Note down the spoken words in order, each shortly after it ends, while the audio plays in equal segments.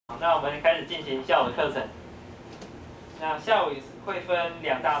好，那我们开始进行下午的课程。那下午会分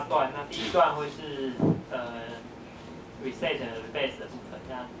2大段，那第一段会是reset base 的部分，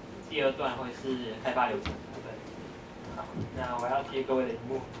那第2段会是开发流程的部分。好，那我要贴各位的荧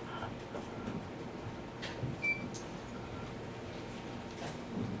幕。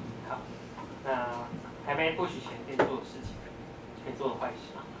好，那还没不许前可以做的事情，可以做的坏事。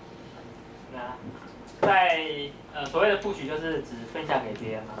那在所谓的不许就是指分享给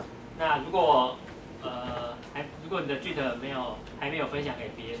别人嘛。那如果如果你的 Git 还没有分享给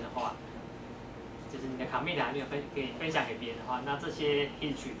别人的话，就是你的 commit 还没有分享给别人的话，那这些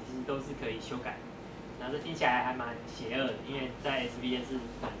history 其实都是可以修改的。那这听起来还蛮邪恶的，因为在 SVN 是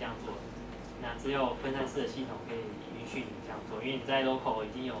不能这样做的。那只有分散式的系统可以允许你这样做，因为你在 local 已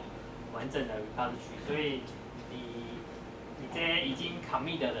经有完整的 repository， 所以你这些已经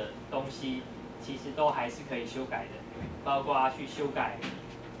commit 的东西，其实都还是可以修改的，包括去修改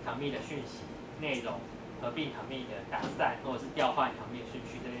commit 的讯息、内容、合并 commit 的打散，或者是调换 commit 顺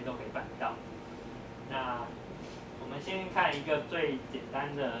序，这些都可以办到。那我们先看一个最简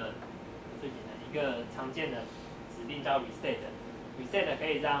单的一个常见的指令叫 reset。reset 可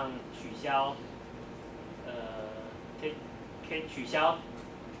以让取消，可以取消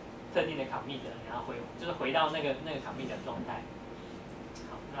特定的 commit， 然后就是回到那个 commit 的状态。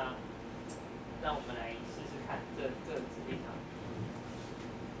好，那让我们来试试看这个指令啊。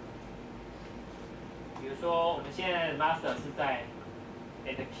比如说我们现在的 master 是在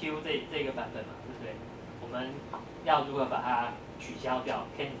 @q 这个版本嘛，对不对？我们要如何把它取消掉，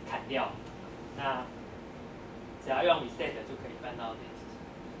可以砍掉？那只要用 reset 就可以办到这件事情。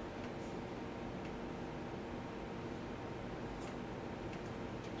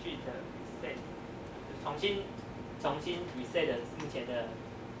git reset 重新 reset 目前的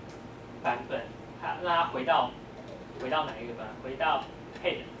版本，让它回到哪一个版本？回到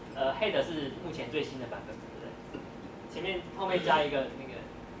head，head 是目前最新的版本，对不对？后面加一个那个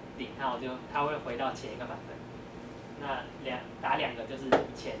顶号，它会回到前一个版本。那打2个就是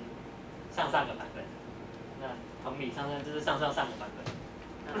以前上个版本。那同理，就是上个版本。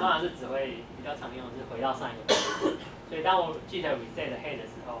那通常是只会比较常用的是回到上一个版本。所以当我 git reset head 的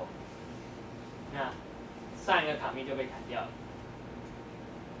时候，那上一个 commit 就被砍掉了。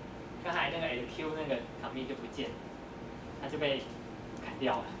刚才那个 @q 那个 commit 就不见了，它就被砍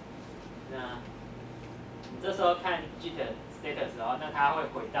掉了。那你这时候看 git state 的时候，那它会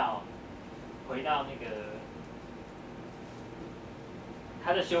回到那个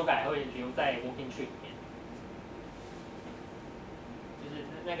它的修改会留在 working tree 里面，就是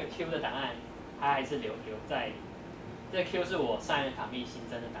那个 Q 的档案，它还是留在。这个 Q 是我上一个 commit 新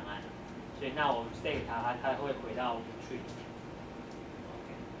增的档案，所以那我 state 它会回到 working tree 里面。OK，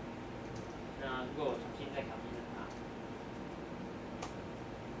 那如果我重新再 commit 它。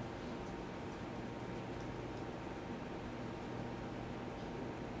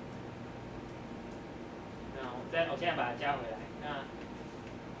我现在把它加回来。那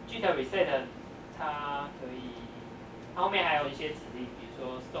git reset 它后面还有一些指令，比如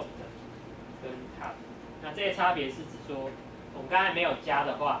说 stop 跟 tab。那这些差别是指说，我们刚才没有加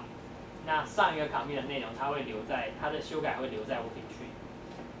的话，那上一个 commit 的内容它的修改会留在 working tree。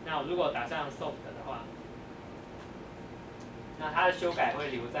那我如果打上 stop 的话，那它的修改会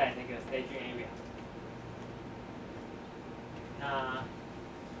留在那个 staging area。那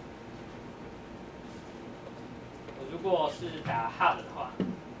如果是打 hard 的话，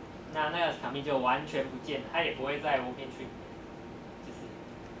那个 commit 就完全不见了，它也不会在 working tree 里面，就是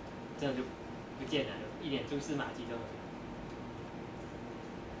真的就不见了，一点蛛丝马迹都没有。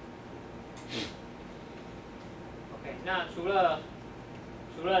OK， 那除了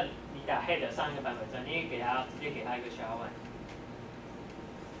你打 head 上一个版本之外，你也直接给它一个 SHA-1。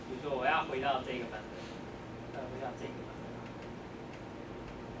比如说我要回到这个版本，回到这个版本。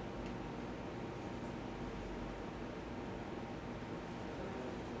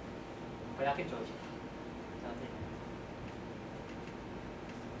回到更久以前，到这里。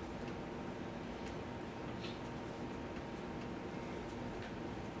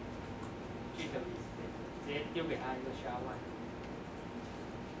git reset 直接丢给他一个 SHA-1，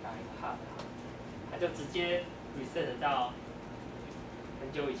 打一个 hard， 他就直接 reset 到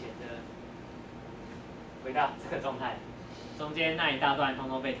很久以前的，回到这个状态，中间那一大段通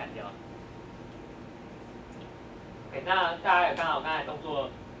通被砍掉了。OK， 那大家有看到我刚才动作，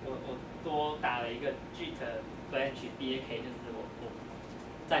我多打了一个 git branch bak， 就是我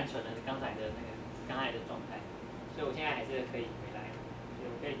暂存了刚才的状态，所以我现在还是可以回来，所以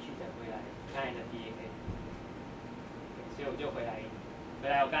我可以 git 回来刚才的 bak， 所以我就回来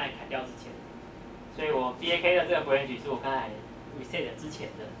我刚才砍掉之前，所以我 bak 的这个 branch 是我刚才 reset 之前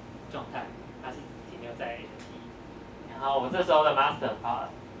的状态，它是停留在 P， 然后我这时候的 master part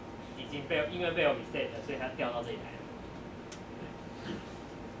已经因为被我 reset 了，所以它调到这里来了。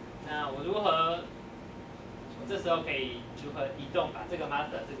那我这时候可以如何移动，把这个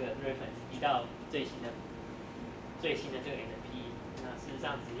master 这个 reference 移到最新的这个 NP？ 那事实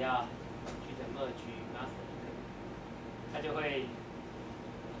上只要去的 merge master， 它就会。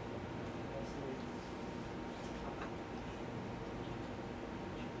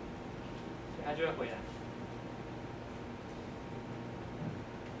它就会回来。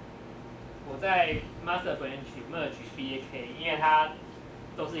我在 master branch merge BAK， 因为它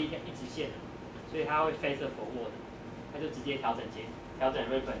都是一直线的，所以它会 face forward， 它就直接调整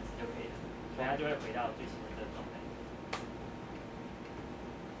reference 就可以了，所以它就会回到最新的这个状态。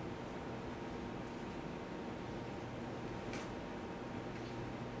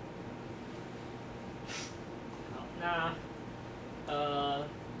好，那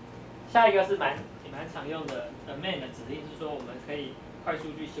下一个是也蛮常用的 amend 的指令，是说我们可以快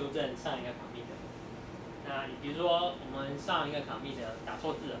速去修正上一个 commit。那比如说我们上一个 commit 打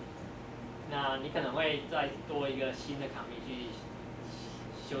错字了，那你可能会再多一个新的 commit 去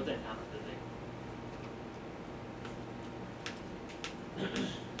修正它，对不对？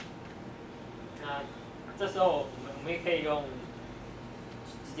那这时候我们也可以用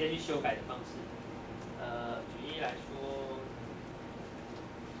直接去修改的方式。举例来说。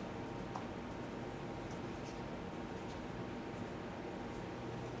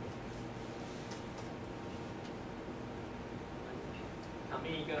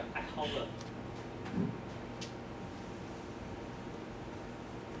一个 ihower，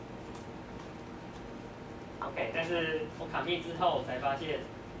 OK， 但是我 commit 之后才发现，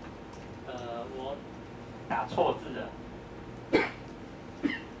我打错字了，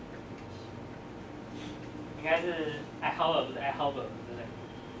应该是 ihower 不是 ihower， 对不对？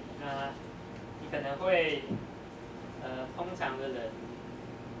那你可能会，通常的人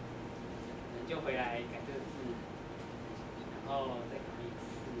就回来改这个字，然后再。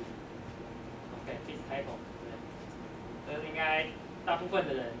OK， typo， 对不对？这应该大部分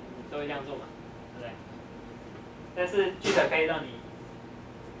的人都会这样做嘛，对不对？但是 Git 可以让你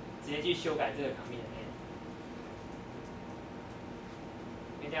直接去修改这个 commit 的内容，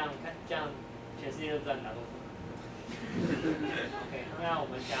因为这样全世界都知道你打错字。OK， 那我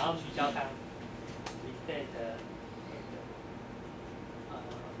们想要取消它 ，reset， 我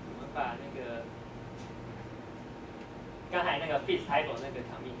们把那个刚才那个 fix typo 那个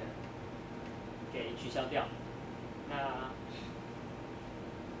commit 给取消掉。那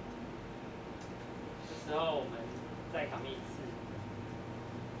这时候我们再 commit 一次，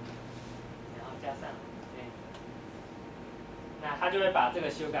然后加上那它就会把这个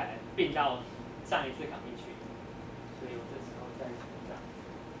修改并到上一次 commit 去，所以我这时候再这样，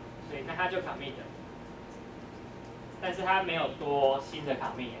所以那它就 commit 了，但是它没有多新的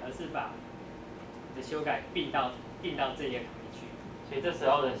commit， 而是把你的修改并到这页 commit 去，所以这时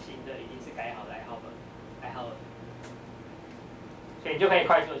候的新的一定是改好的ihower，所以你就可以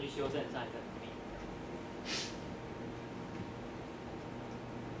快速的去修正上一次 commit。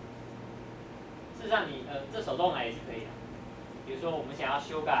事实上你这手动来也是可以的，比如说我们想要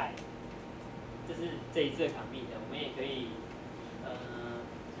修改，这是这一次的 commit， 我们也可以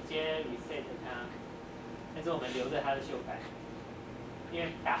直接 reset 它，但是我们留着它的修改，因为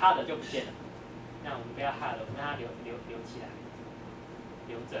打 hard 就不见了，那我们不要 hard， 我们让它留起来，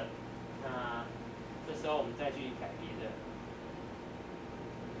留着。那这时候我们再去改别的。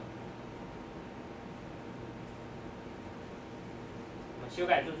我们修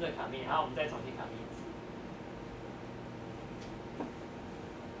改这次的 commit， 然后我们再重新 commit 一次。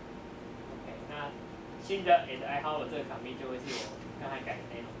OK， 那新的 ihower 这个 commit 就会是我刚才改的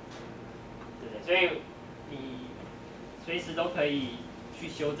内容，对不对？所以你随时都可以去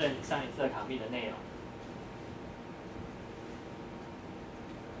修正上一次的 commit 的内容。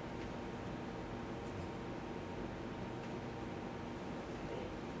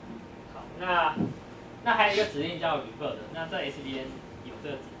那还有一个指令叫 revert， 那在 SVN 有这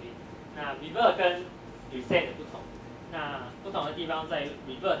个指令。那 revert 跟 reset 不同，那不同的地方在于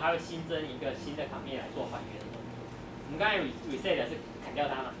revert 它会新增一个新的 commit 来做还原的动作。我们刚才 reset 是砍掉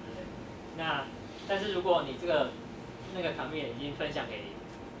它嘛，对不对？那但是如果你那个 commit 已经分享给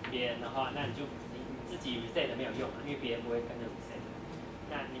别人的话，那你自己 reset 没有用嘛，因为别人不会跟着 reset。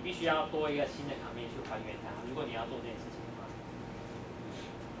那你必须要多一个新的 commit 去还原它。如果你要做这件事情。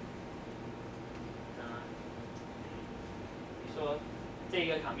说这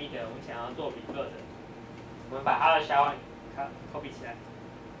个 commit 我们想要做 revert， 我们把它的shell copy 起来，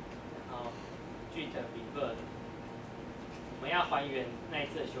然后 git revert，们要还原那一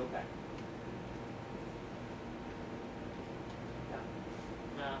次的修改。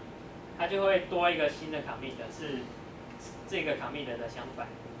那它就会多一个新的 commit， 是这个 commit 的相反，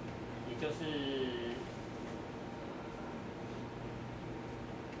也就是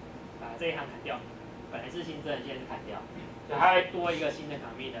把这一行砍掉，本来是新增的，现在是砍掉，所以它会多一个新的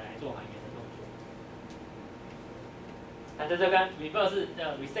commit 来做还原的动作。那这跟 reverse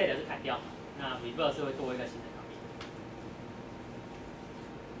reset 是砍掉嘛，那 reverse 会多一个新的 commit。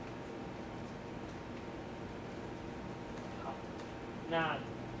好，那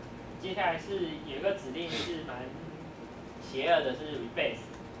接下来是有一个指令是蛮邪恶的，是 rebase，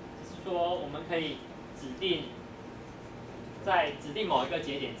 就是说我们可以指定在指定某一个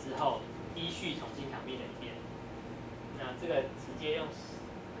节点之后，依序重新 commit 一遍。那这个直接用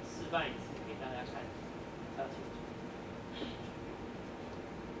示范一次给大家看，比较清楚。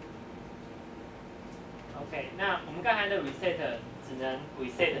OK， 那我们刚才的 reset 只能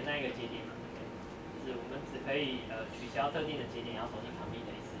reset 那一个节点嘛，对不对？就是我们只可以取消特定的节点，然后重新 commit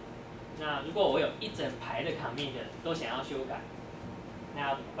一次。那如果我有一整排的 commit 都想要修改，那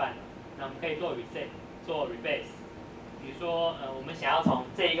要怎么办呢？那我们可以做 reset， 做 rebase。比如说，我们想要从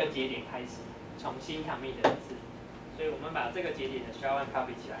这一个节点开始重新 commit 一次，所以我们把这个节点的 SHA-1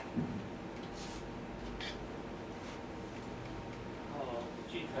 copy 起来，然后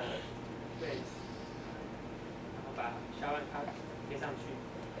git base， 然后把 SHA-1 copy 贴上去，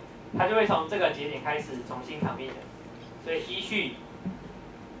它就会从这个节点开始重新 commit。所以依序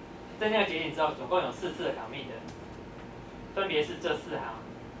在那个节点之后，总共有4次的 commit， 分别是这4行，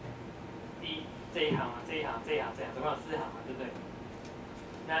这一行嘛，这一行，总共有4行嘛，对不对？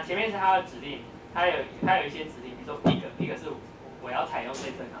那前面是它的指令，它有一些指令，比如说 pick 是我要采用这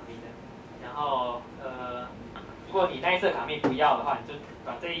一次 commit 的，然后如果你那一次 commit 不要的话，你就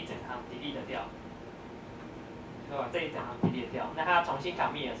把这一整行 delete 掉，对吧？这一整行 delete 掉，那它重新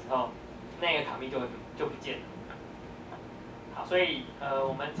commit 的时候，那个 commit 就不见了。好，所以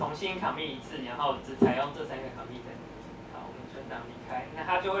我们重新 commit 一次，然后只采用这3个 commit。好，我们存档离开，那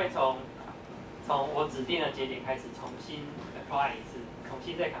它就会从我指定的节点开始重新 apply 一次，重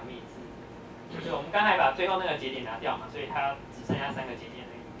新再 commit 一次。就是我们刚才把最后那个节点拿掉嘛，所以它只剩下3个节点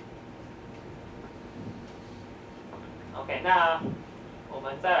而已。OK， 那我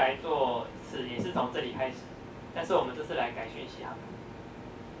们再来做一次，也是从这里开始，但是我们这次来改讯息好了。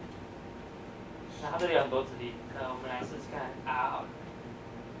那它这里有很多指令，我们来试试看 R 好了。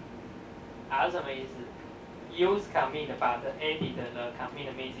R 是什么意思 ？Use commit but edit the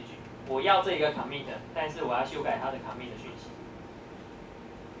commit message。我要这一个 commit， 但是我要修改它的 commit 的讯息。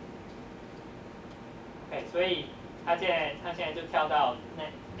OK， 所以它现在就跳到那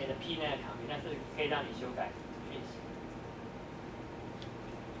个 P 那个 commit， 但是可以让你修改讯息。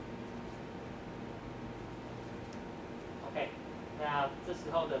OK， 那这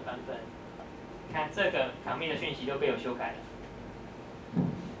时候的版本，看这个 commit 的讯息就被我修改了。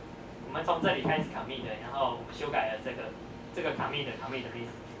我们从这里开始 commit 的，然后我们修改了这个 commit 的 message。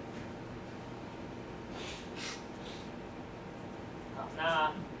好，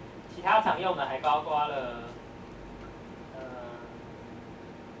那其他常用的还包括了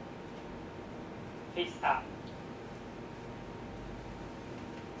fix up。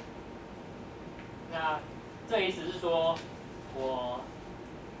那这意思是说，我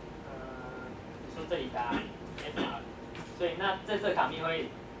说这里打 FR， 所以那这次 commit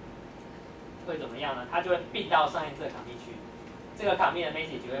会怎么样呢？它就会并到上一次的 commit 去，这个 commit 的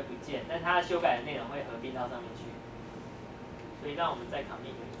message 会不见，但是它修改的内容会合并到上面去。所以让我们再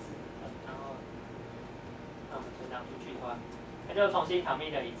commit 一次，然后让我们存档出去的话，它就重新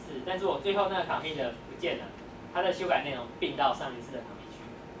commit 一次，但是我最后那个 commit 不见了，它的修改内容并到上一次的 commit 去。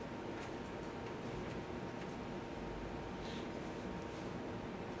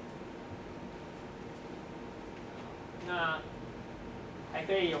那还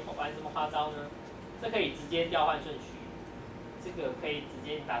可以玩什么花招呢？这可以直接调换顺序，这个可以直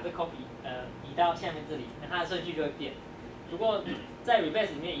接把这 copy 移到下面这里，那它的顺序就会变。不过在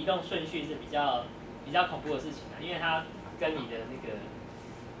rebase 里面移动顺序是比较恐怖的事情啊，因为它跟你的那个，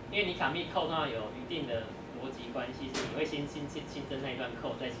因为你 commit code 通常有一定的逻辑关系，是你会先新增那一段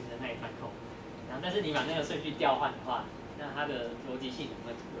code， 再新增那一段 code， 然后但是你把那个顺序调换的话，那它的逻辑性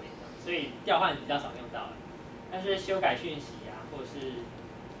会不对，所以调换比较少用到的。但是修改讯息啊，或者是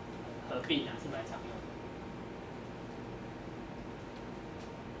合并啊，是蛮常用的。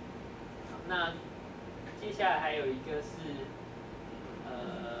好，那接下来还有一个是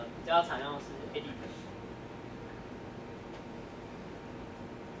比较常用的是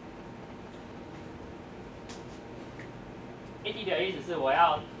edit。edit 的意思是我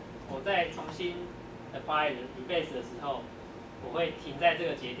在重新 apply rebase 的时候，我会停在这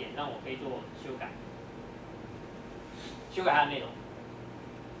个节点，让我可以做修改，修改它的内容。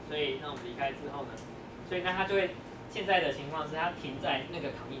所以那我们离开之后呢，所以那它就会现在的情况是它停在那个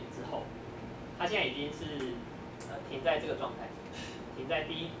commit 之后，它现在已经是停在这个状态，停在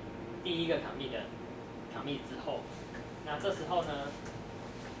第一个 commit 的 commit 之后。那这时候呢，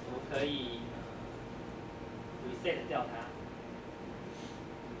我们可以reset 掉它，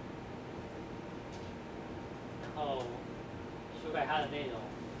然后修改它的内容，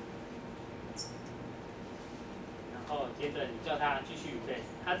然后接着你叫它继续 replace。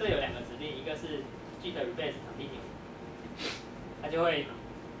它这有2个指令，一个是 git replace continue， 它就会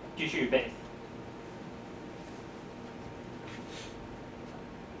继续 replace。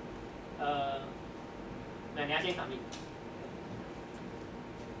那你要先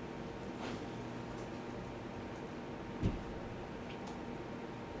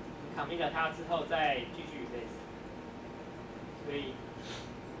commit。commit 了它之后再继续 replace， 所以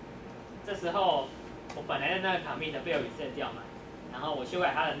这时候我本来的那个 commit 被我 reset 掉嘛，然后我修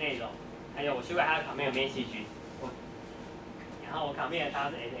改它的内容，还有我修改它的 commit message， 然后我 commit 了它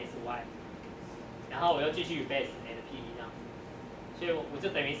是 sy， 然后我又继续 replace p 这样子，所以我就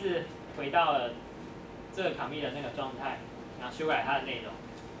等于是回到了这个 commit 的那个状态，然后修改它的内容，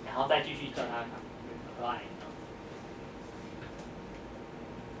然后再继续叫它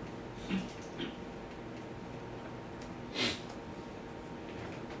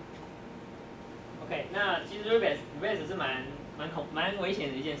apply。OK， 那其实 replace 是蛮危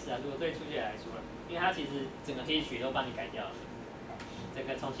险的一件事啊，如果对初学者来说，因为它其实整个 history 都帮你改掉了，整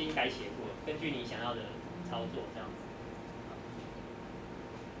个重新改写过，根据你想要的操作这样子。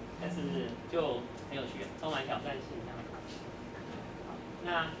但是就很有趣，充满挑战性这样子。好，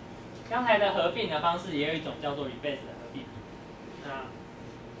那刚才的合并的方式也有一种叫做 replace 的合并。那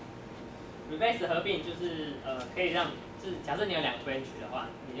replace 合并就是可以让，就是假设你有2个 branch 的话，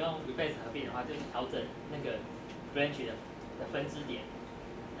你用 replace 合并的话，就是调整那个 branch 的分支点。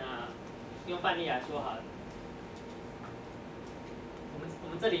那用范例来说好了，我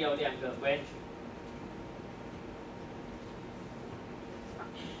们这里有2个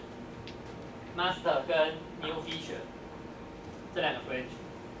branch，master 跟 new feature 这2个 branch。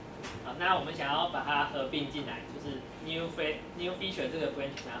好，那我们想要把它合并进来，就是 new feature 这个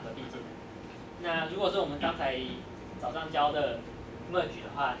branch 把它合并进来。那如果是我们刚才早上教的 merge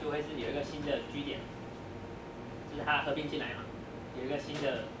的话，就会是有一个新的据点，就是它合并进来嘛，有一个新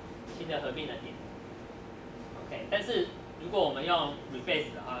的合并的点。OK， 但是如果我们用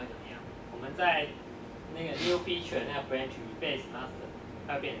replace 的话会怎么样？我们在那个 new feature 那个 branch replace master，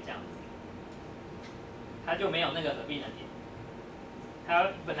 它会变成这样子，它就没有那个合并的点。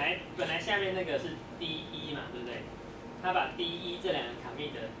它本来下面那个是 D1 嘛，对不对？它把 D1 这2个 commit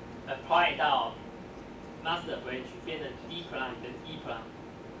apply 到 master branch， 变成 D plan 跟 E plan，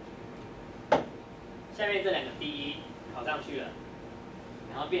 下面这2个 D1 跑上去了，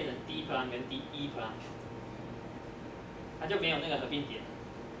然后变成 D plan 跟 E plan， 它就没有那个合并点，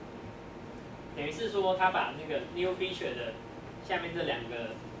等于是说它把那个 new feature 的下面这2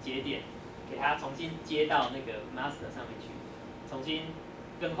个节点，给它重新接到那个 master 上面去，重新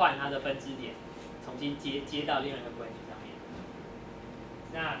更换它的分支点，重新接到另外一个 branch 上面。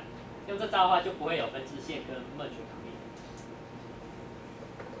那用这招的话，就不会有分支线跟 merge commit。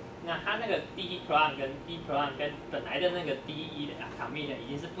那它那个 D plan 跟 E plan 跟本来的那个 D1 的 commit 已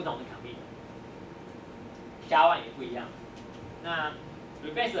经是不同的 commit， 加1也不一样。那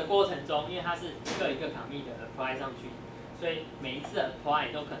replace 的过程中，因为它是一个 commit apply 上去，所以每一次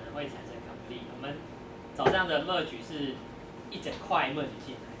apply 都可能会产生 complete。我们早上的 merge 是一整块 merge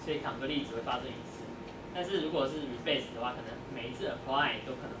进来，所以 complete 只会发生1次。但是如果是 replace 的话，可能每一次 apply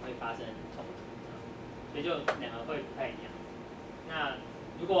都可能会发生冲突，所以就2个会不太一样。那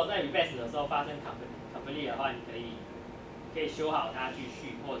如果在 replace 的时候发生 complete 的话，你可以修好它继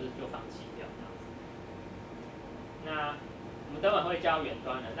续，或者是就放弃掉这样子。那我们等会会教远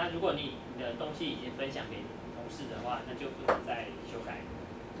端的。那如果你的东西已经分享给同事的话，那就不能再修改，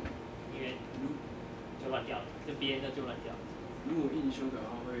因为就乱掉了，就别人的就乱掉了。如果硬修改的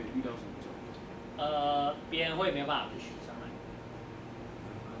话，会遇到什么状况？别人会没办法去续上来，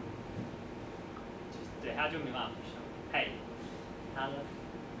对，他就没办法去上，他也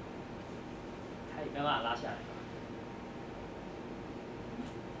没办法拉下来，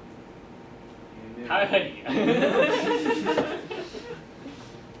他会恨你。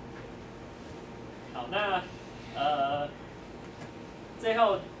好，那最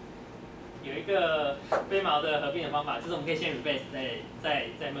后有一个飞毛的合并的方法，就是我们可以先 replace 再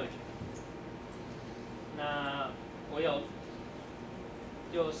merge。那我有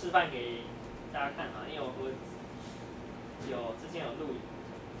就示范给大家看啊，因为我之前有录影，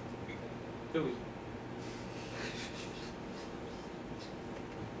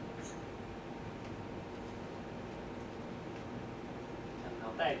脑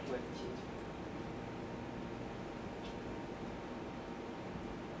袋不会很清楚。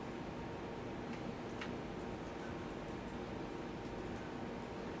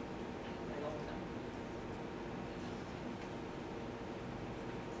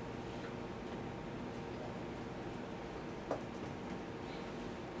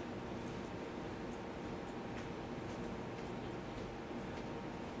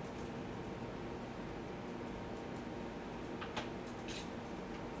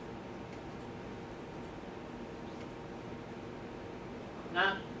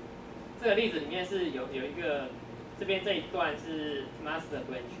那这个例子里面是有一个，这边这一段是 master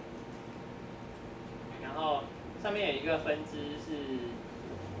branch， 然后上面有一个分支是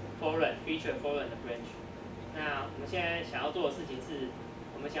foreign feature foreign 的 branch。那我们现在想要做的事情是，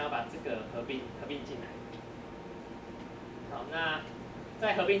我们想要把这个合并进来。好，那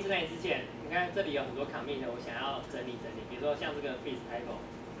在合并进来之前，你看这里有很多 commit 我想要整理，比如说像这个 face title。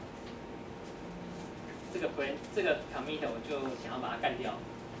这个 commit 我就想要把它干掉，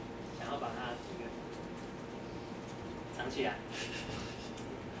想要把它藏起来，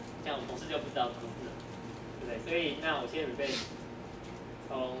这样我同事就不知道怎么字了，对不对？所以那我先 replace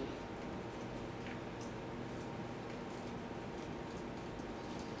从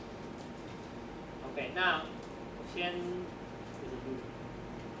OK， 那我先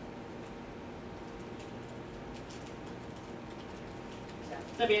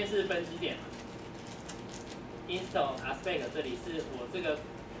这边是分支点嘛。install aspect 这里是我这个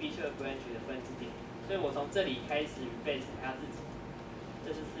feature branch 的分支点，所以我从这里开始 base 它自己，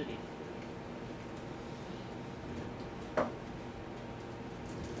这是4点。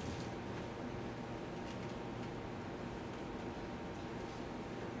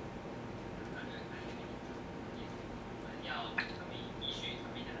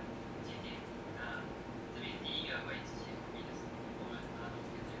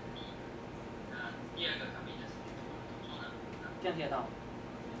这样听得到？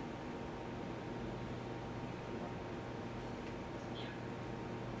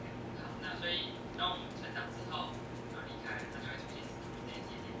好，那所以当我们成长之后，离开，它就会出现这些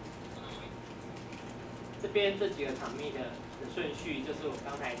节点。这边这几个commit的顺序，就是我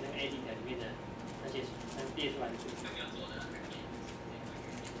刚才那个 edit 里面的那些列出来的顺序。有没有做的改变？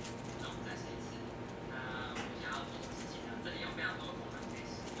那我们再试一次。我们想要做什么事情呢？这里有非常多功能可以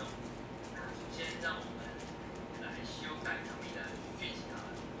使用。那首先让我们来修改commit的讯息好了。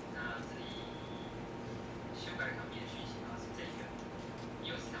那这里修改commit的讯息是这个，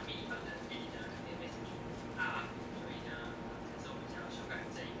又是commit方的 edit 的commit message R， 所以呢，这是我们想要修改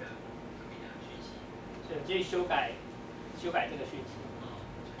这一个commit的讯息。所以我继续修改这个讯息。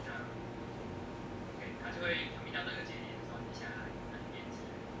就这样。OK， 它就会commit到这个节点的时候，接下来按编辑，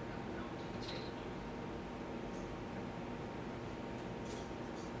然后就切进去。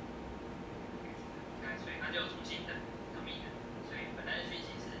所以它就重新的commit，所以本来的讯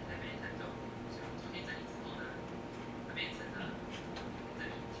息是台北3州，所以我们重新整理之后呢，它变成了这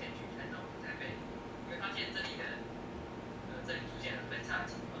里前去3州台北，你会发现这里的这里出现了分叉的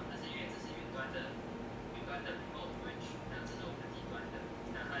情况，那是因为这是云端的 remote branch， 那这是我们底端的，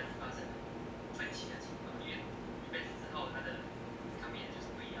那它发生分歧的情况，因为 rebase 之后它的 commit 就是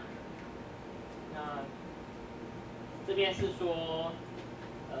不一样的。那这边是说，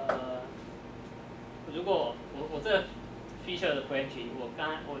如果我这个 feature 的 branch， 我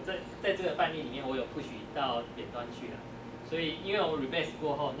在这个范例里面我有 push 到远端去了，所以因为我 rebase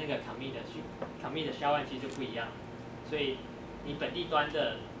过后那个 commit 的消案其实就不一样，所以你本地端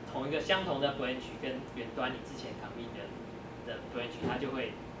的同一个相同的 branch 跟远端你之前 commit 的 branch 它就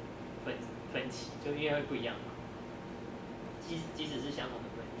会分歧，就因为会不一样嘛，即使是相同的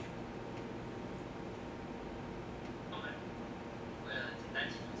branch。我们为了简单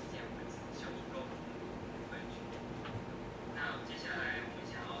记录时间，我们只修足够的 branch。那接下来我们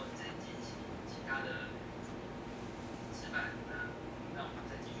想要再进行其他的示范，那我们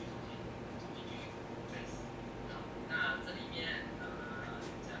再继续重新继续 trace。好，那这里面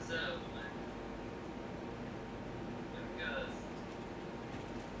假设我们有一个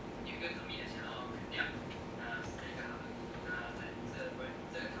commit 想要砍掉，那是这个好了。那在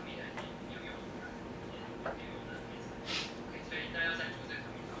这个 commit 你有用可以用的 OK， 所以那要删除这个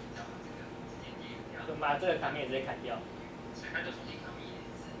commit， 我们再把这个直接delete掉。就把这个 commit 直接砍掉。所以它就重新 commit 一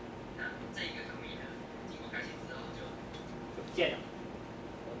次。那这一个 commit 呢，经过改写之后就不见了。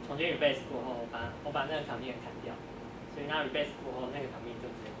我重新 rebase 过后，我把那个 commit 砍掉，所以那 rebase 过后那个 commit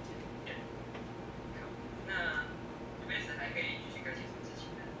就直接不见了。好，那 rebase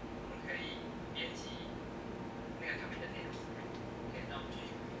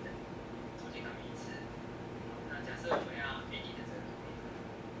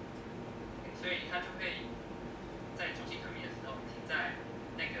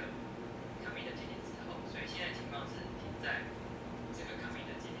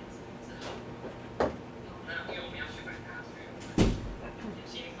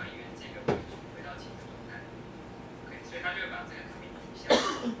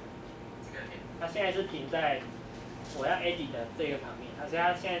现在是停在我要 edit 的这个 commit， 它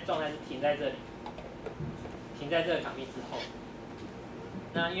现在状态是停在这里，停在这个 commit 之后。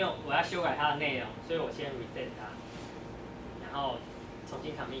那因为我要修改它的内容，所以我先 reset 它，然后重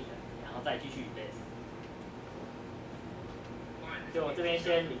新 commit， 然后再继续 base。就我这边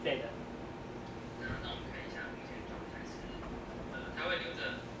先 reset。那我们看一下目前状态是，它会留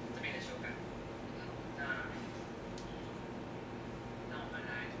着这边的修改。那我们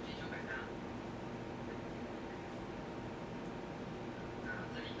来重新修改它。那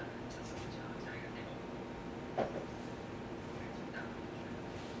这里可能就是我想要加一个内容。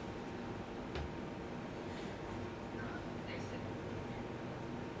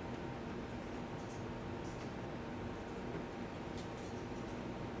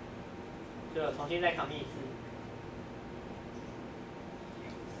就重新再 commit 一次。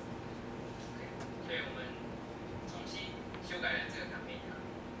所以我们重新修改了这个 commit。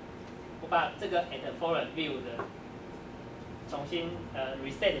我把这个 add foreign view 的重新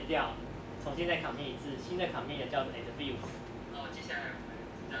reset 掉，重新再 commit 一次，新的 commit 叫做 add views。接下来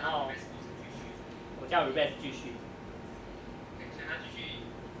我们然后继续。我叫 rebase 继续。所以它继续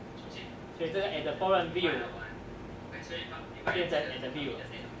重新。所以这个 add foreign view 所以变成 add view。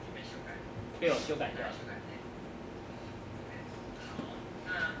被我修改掉。好，那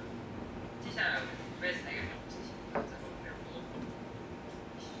接下来我们 base 那个事情，这个我们要做。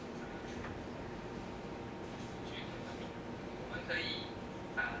我们可以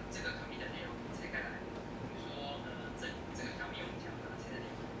把这个 commit 的内容拆开来，比如说这个 commit 我们想把它拆在里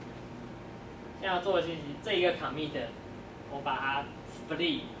面。现在要做的事情，这一个 commit 我把它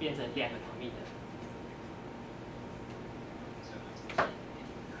split 变成2个 commit。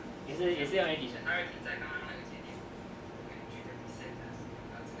也是用 edit。它会停在刚刚那个节点，可以去 reset，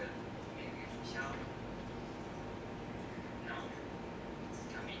 把这个里面给取消。那我们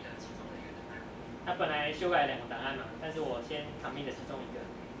commit 其中的一个档案。它本来修改2个档案嘛，但是我先 commit 其中一个。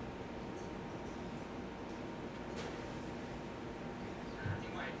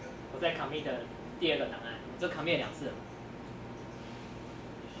另外一个。我再 commit 第2个档案，这 commit 2次了。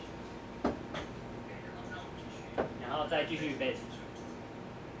然后再继续 base。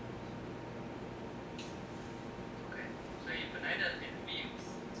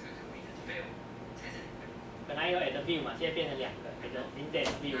本来有 add view 嘛，现在变成2个 add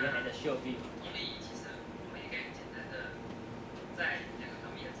index view 跟 add show view。同理，其实我们也可以简单的在2个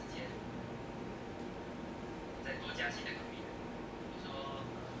commit 之间再多加新的 commit。比如说，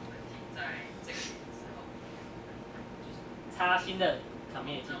我们停在这个点之后，就是插新的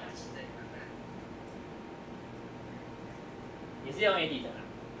commit 进来。也是用 edit 的啦。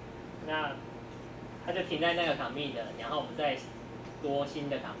那它就停在那个 commit 的，然后我们再多新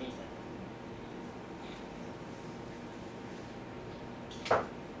的 commit。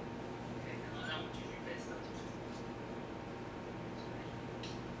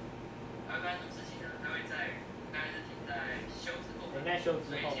在修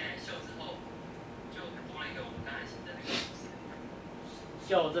之后，现在修之后就多了一个我们刚才新的那个模式。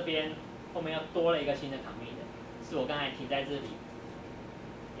修这边后面又多了一个新的 commit， 是我刚才停在这里，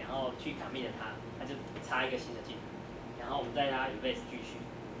然后去 commit 它，它就插一个新的进来，然后我们再拉 rebase 继续。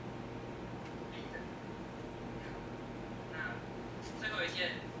那最后一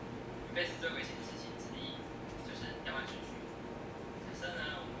件 rebase 最危险的事情之一就是调换顺序。假设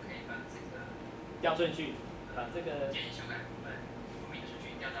呢，我们可以把这个调顺序，把这个建议修改部分。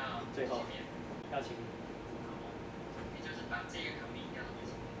调到最后面，调前面，也就是把这个 commit 调到最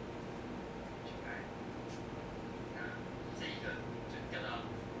前面，修改。那这一个就调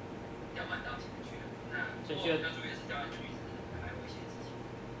换到前面去了。那要注意的是，调换顺序是还蛮危险的事情。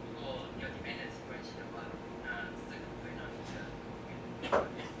如果有 dependency 关系的话，那这个会让你的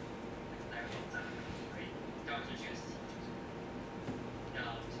来爆炸。所以调换顺序的事情就是要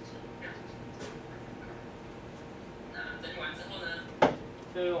小心，非常小心。那整理完之后呢？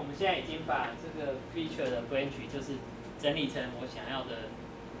所以我们现在已经把这个 feature 的 branch 就是整理成我想要的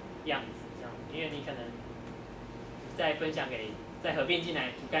样子，这样。因为你可能在分享给在合并进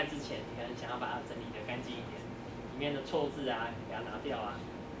来主干之前，你可能想要把它整理得干净一点，里面的错字啊给它拿掉啊，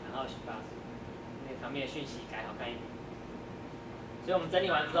然后把那个旁边的讯息改好看一点。所以我们整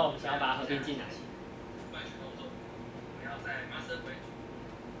理完之后，我们想要把它合并进来。branch 动作，我们要在 master branch。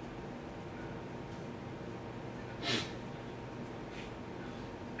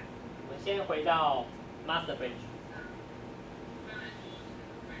先回到 master branch。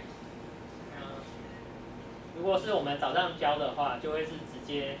如果是我们早上教的话，就会是直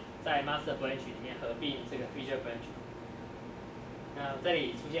接在 master branch 里面合并这个 feature branch。那这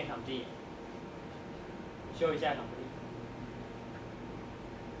里出现 complete， 修一下 complete。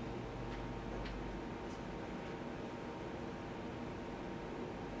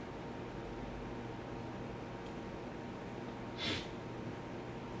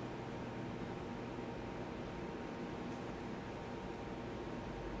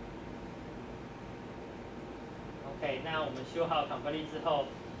OK， 那我们修好 complete 之后，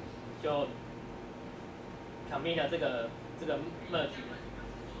就 commit 了这个 merge。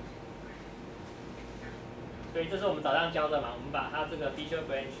所以这是我们早上教的嘛，我们把它这个 feature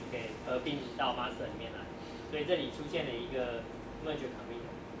branch 给合并到 master 里面来，所以这里出现了一个 merge commit。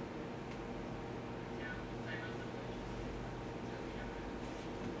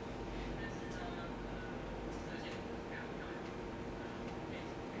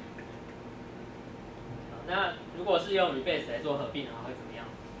那如果是用 rebase 来做合并的话，会怎么样？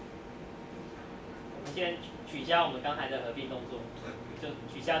我们先取消我们刚才的合并动作，就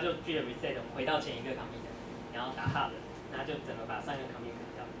取消就去了 reset， 我们回到前一个 commit， 然后打 hard， 那就整个把上一个 commit 砍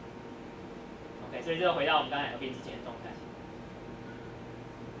掉。OK， 所以就回到我们刚才合并之前的状态。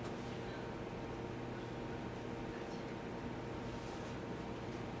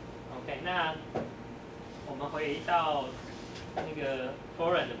OK， 那我们回到那个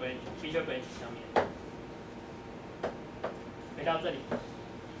foreign 的 branch、feature branch 上面。回到这里，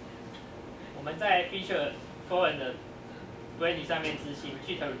我们在 feature foreign 的 branch 上面执行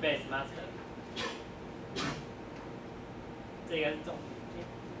git rebase master， 这个是重点。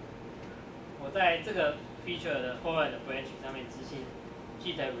我在这个 feature 的 foreign 的 branch 上面执行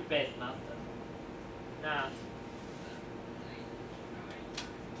git rebase master， 那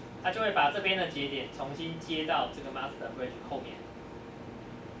它就会把这边的节点重新接到这个 master branch 后面。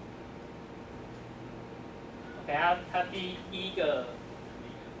OK， 它第一个，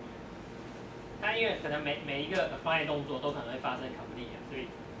它因为可能每一个 apply 动作都可能会发生 complete 啊，所以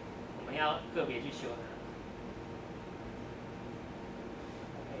我们要个别去修它。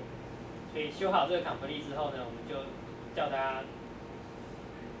OK， 所以修好这个 complete 之后呢，我们就叫它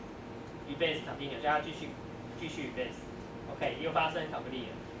rebase continue， 叫它继续 rebase。OK， 又发生 complete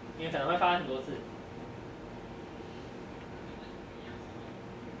了，因为可能会发生很多次。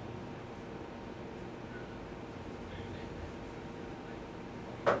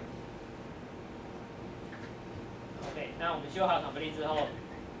那我们修好 complete 之后，我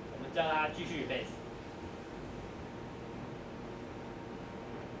们叫它继续 rebase，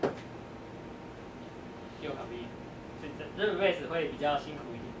 又 complete， 所以这 rebase 会比较辛苦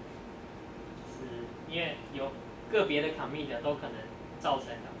一点，是因为有个別的 commit 都可能造成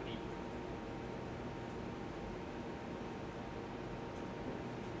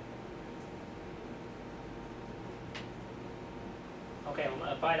complete。OK， 我们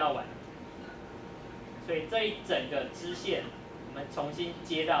apply 到完了。所以这一整个支线，我们重新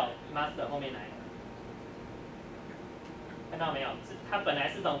接到 master 后面来，看到没有？它本来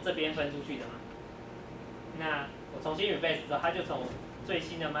是从这边分出去的嘛。那我重新 rebase 之后，它就从最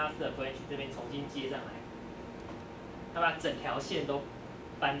新的 master branch 这边重新接上来，它把整条线都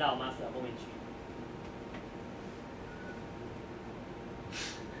搬到 master 后面去。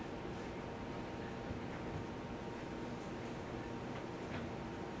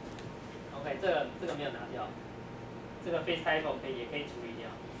OK， 这个没有拿掉，这个 face typo 也可以处理掉。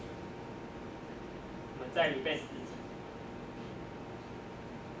我们再 rebase 自己，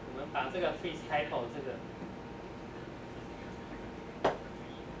我们把这个 face typo 这个，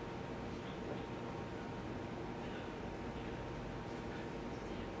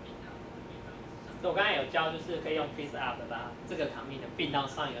所以我刚才有教，就是可以用 face up 把这个 commit 并到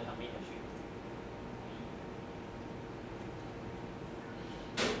上一个 commit 去。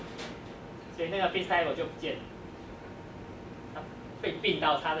所以那个 face typo 就不见了，它被并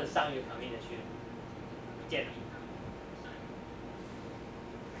到它的上一个 commit 去了，不见了。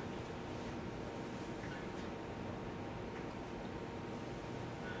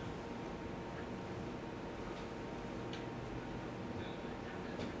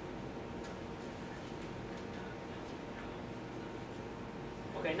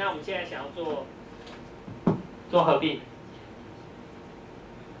OK， 那我们现在想要做合并。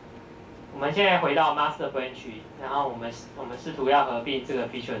我们现在回到 master branch， 然后我们试图要合并这个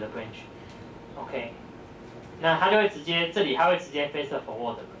feature 的 branch，OK， 那它就会直接这里它会直接 face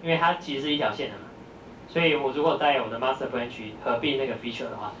forward 的，因为它其实是一条线的嘛，所以我如果在我的 master branch 合并那个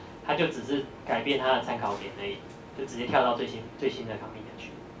feature 的话，它就只是改变它的参考点而已，就直接跳到最新的 commit 去。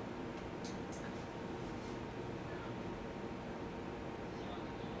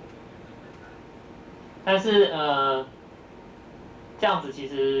但是这样子其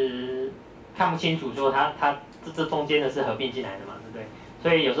实看不清楚，说它这中间的是合并进来的嘛，对不对？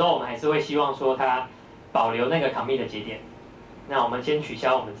所以有时候我们还是会希望说它保留那个 commit 的节点。那我们先取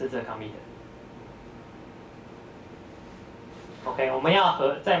消我们这次的 commit。OK， 我们要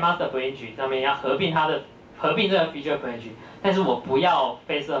在 master branch 上面要合并这个 feature branch， 但是我不要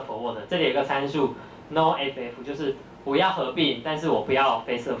face forward， 这里有个参数 noFF， 就是我要合并，但是我不要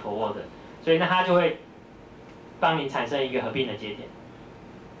face forward， 所以那它就会帮你产生一个合并的节点。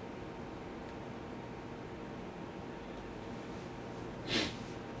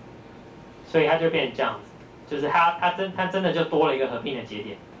所以它就变成这样子，就是它真的就多了一个合并的节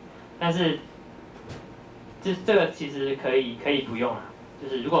点，但是这个其实可以不用啦，就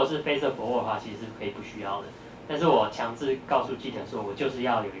是如果是非色forward的话，其实是可以不需要的。但是我强制告诉Git说，我就是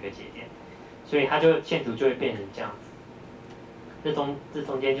要有一个节点，所以它就线图就会变成这样子。这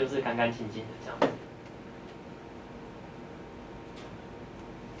中间就是干干净净的这样子。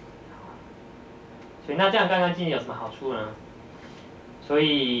所以那这样干干净净有什么好处呢？所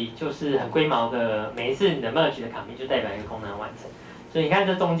以就是很龟毛的，每一次你的 merge 的 commit 就代表一个功能完成。所以你看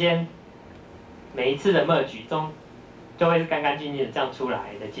这中间每一次的 merge 中，就会是干干净净的这样出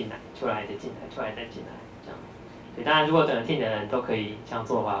来的进来，出来的进来，出来再进来这样。所以当然如果整个 team 的人都可以这样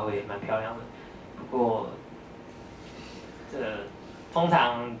做的话，会蛮漂亮的。不过这通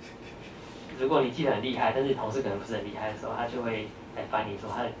常如果你记得很厉害，但是你同事可能不是很厉害的时候，他就会来烦你说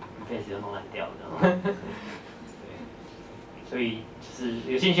他的 replace 又弄烂掉了。所以就是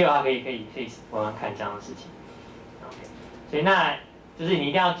有兴趣的话，可以玩玩看这样的事情。OK， 所以那就是你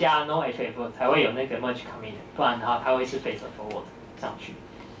一定要加 no href 才会有那个 merge commit， 不然的话它会是 face forward 上去。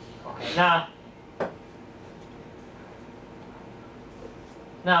OK，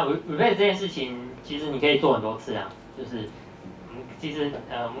 那 replace 这件事情，其实你可以做很多次啊，就是其实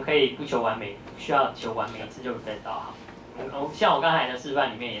我们可以不求完美，不需要求完美一次就 replace 到好。像我刚才的示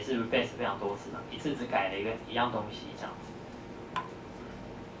范里面也是 replace 非常多次嘛，一次只改了一样东西这样子。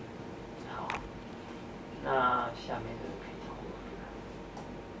那下面的可以跳过。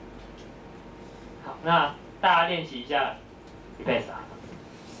好，那大家练习一下 replace 啊，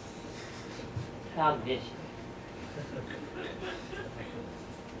大家怎么练习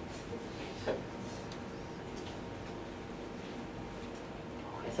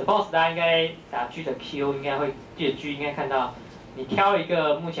？Suppose 大家应该打 G 的 Q， 应该会G 的 G 应该看到，你挑一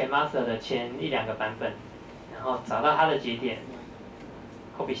个目前 master 的前1、2个版本，然后找到它的节点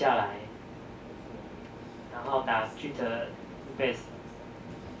 ，copy 下来。然后打 git base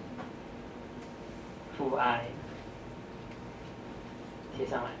负 i 贴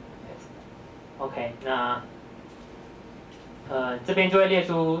上来 ，OK， 那这边就会列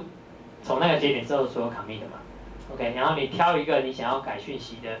出从那个节点之后所有 commit 的嘛 ，OK， 然后你挑一个你想要改讯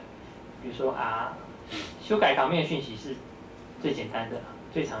息的，比如说修改 commit 的讯息是最简单的，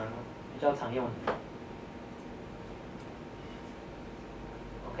比较常用的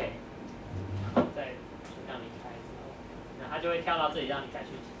 ，OK， 再让你开之后，那它就会跳到这里让你改讯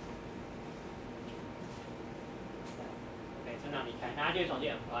息。OK， 就让你开，那它就会重新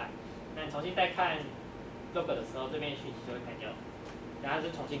apply。那你重新再看 log 的时候，这边讯息就会改掉，然后它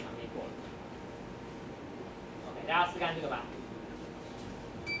是重新 commit 过了。OK， 大家试看这个吧。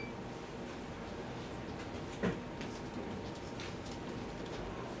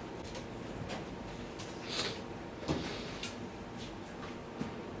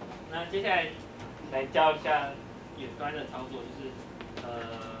那接下来教一下远端的操作，就是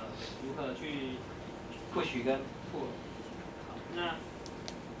如何去 push 跟 pull。好，那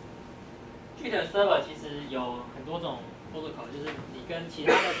Git server 其实有很多种 protocol， 就是你跟其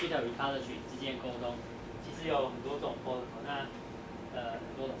他的 Git repository 之间沟通，其实有很多种 protocol。那很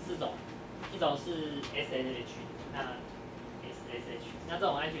多种，4种，一种是 SSH， 那 SSH， 那这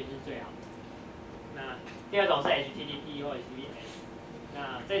种安全是最好的。那第二种是 HTTP 或 HTTPS。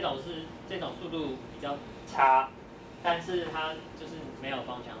那这种速度比较差，但是它就是没有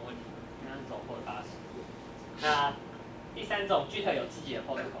方向问题，那是走port 80。那第三种 Git 有自己的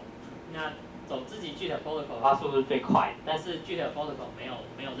protocol， 那走自己 Git protocol 的话，速度是最快的，但是 Git protocol 没有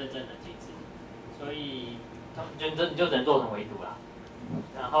认证的机制，所以你就只能做成围堵啦。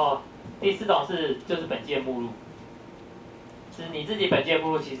然后第四种就是本界目录，其实你自己本界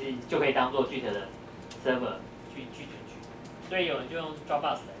目录其实就可以当做 Git 的 server 去进去。所以有人就用 Dropbox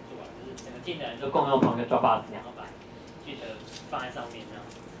来做啊，就是整个 team 的人都共用同一个 Dropbox， 然后把 Git 放在上面这样。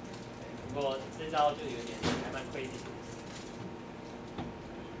不过这招就有点还蛮 crazy 的。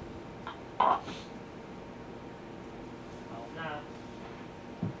好，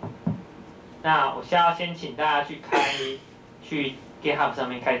那我要先请大家去 GitHub 上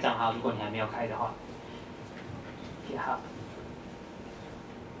面开账号，如果你还没有开的话 ，GitHub。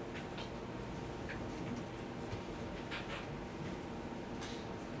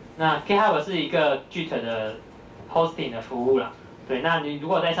那 GitHub 是一个 Git 的 hosting 的服务啦，对，那你如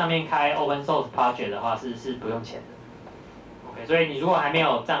果在上面开 open source project 的话，是不用钱的。OK， 所以你如果还没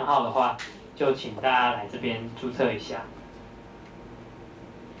有账号的话，就请大家来这边注册一下。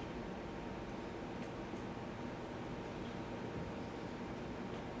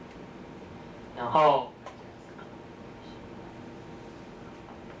然后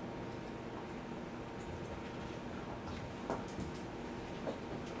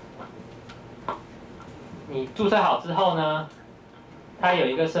注册好之后呢，它有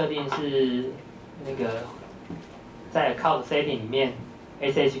一个设定是那个在 account setting 里面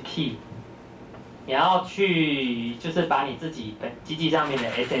SH key， 你要去就是把你自己本机器上面的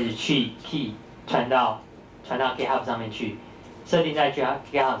SH key 传到 GitHub 上面去，设定在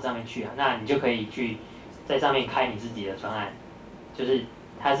GitHub 上面去啊，那你就可以去在上面开你自己的专案，就是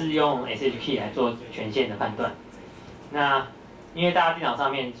它是用 SH key 来做权限的判断。那因为大家电脑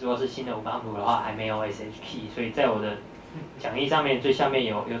上面如果是新的5帮图的话，还没有 SH key， 所以在我的讲义上面最下面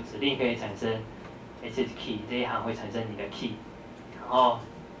有指令可以产生 SH key， 这一行会产生你的 key， 然后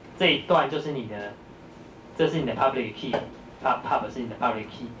这一段就是你的，这是你的 public key，pub 是你的 public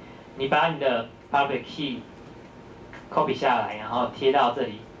key， 你把你的 public key copy 下来，然后贴到这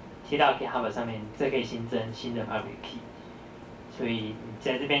里，贴到 GitHub 上面，这可以新增新的 public key， 所以你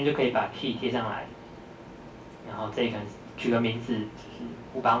在这边就可以把 key 贴上来，然后这里可能取个名字，就是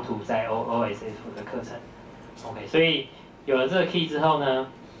5帮图在 OSF 的课程 ，OK， 所以有了这个 key 之后呢，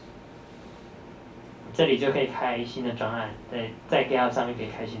这里就可以开新的专案，在 GitHub 上面可以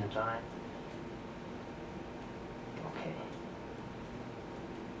开新的专案 ，OK。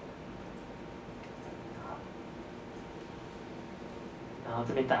然后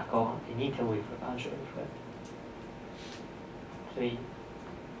这边打勾 ，init with partial reflect， 所以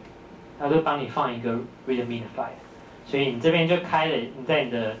它会帮你放一个 readme 的 file， 所以你这边就开了，你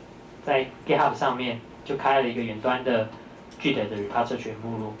在 GitHub 上面就开了一个远端的 Git 的 repository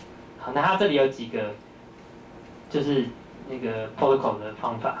目录。好，那它这里有几个就是那个 protocol 的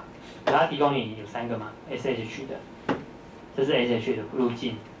方法，它提供你有3个嘛 ，SH 的，这是 SH 的路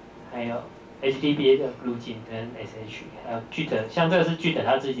径，还有 HTTP 的路径跟 SH， 还有 Git， 像这个是 Git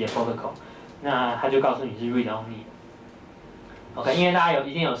它自己的 protocol， 那它就告诉你是 read only。OK， 因为大家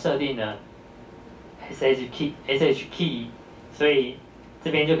一定有设定的 SH key， 所以这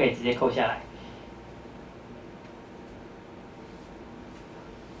边就可以直接扣下来。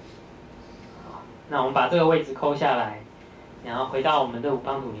好，那我们把这个位置扣下来，然后回到我们的5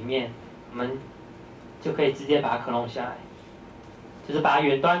帮图里面，我们就可以直接把它 clone 下来，就是把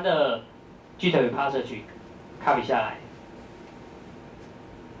远端的 Git repository copy 下来。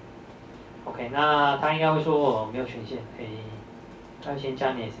OK， 那他应该会说我没有权限，可以。他会先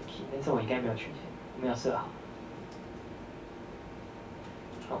加你 SH key， 但是我应该没有权限，没有设好。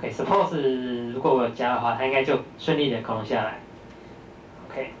OK，suppose 如果我有加的话，它应该就顺利的 clone 下来。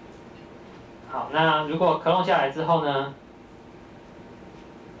OK， 好，那如果 clone 下来之后呢，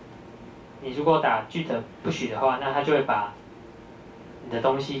你如果打 Git 不许的话，那它就会把你的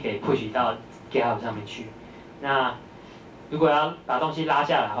东西给 push 到 GitHub 上面去。那如果要把东西拉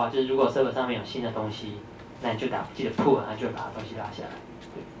下来的话，就是如果 server 上面有新的东西，那你就打 Git pull， 它就会把东西拉下来。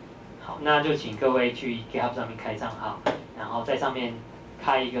对，好，那就请各位去 GitHub 上面开账号，然后在上面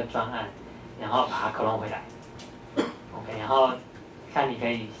开一个专案，然后把它 clone 回来。OK， 然后看你可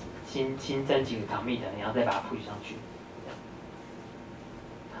以新增几个 commit， 然后再把它 push 上去。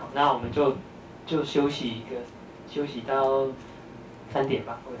好，那我们就休息到3点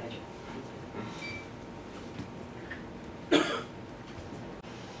吧，会不会太久？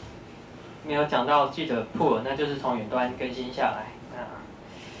没有讲到 Git pull， 那就是从远端更新下来。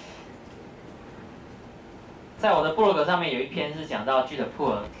在我的部落格上面有一篇是讲到 Git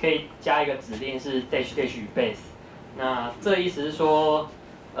pull 可以加一个指令是 --base。那这意思是说，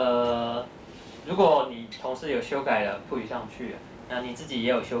如果你同事有修改了 push 上去了，那你自己也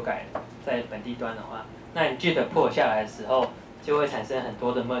有修改在本地端的话，那你 Git pull 下来的时候就会产生很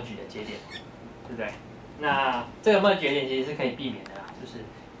多的 merge 的节点，对不对？那这个 merge 节点其实是可以避免的啦，就是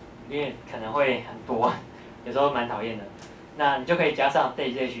因为可能会很多，有时候蛮讨厌的。那你就可以加上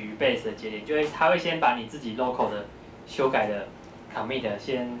 --base 的节点，就是它会先把你自己 local 的修改的 commit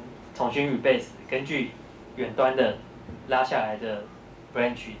先重新 rebase， 根据远端的拉下来的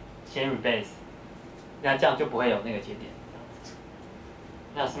branch 先 rebase， 那这样就不会有那个节点。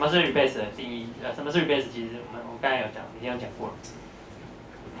那什么是 rebase 的定义？什么是 rebase？ 其实我刚才有讲，以前有讲过了。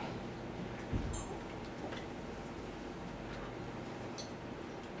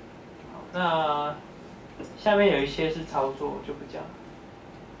那下面有一些是操作，我就不讲。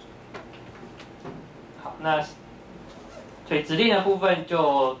好，那所以指令的部分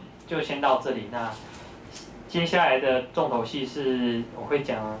就先到这里。那接下来的重头戏是我会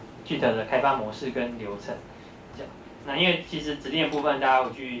讲 Git 的开发模式跟流程。这样，那因为其实指令的部分，大家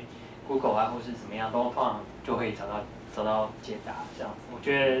回去 Google 啊或是怎么样都放就会找到解答。这样子，我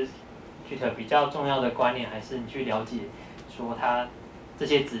觉得 Git 比较重要的观念还是你去了解说它。这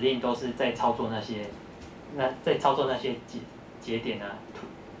些指令都是在操作那些节点啊，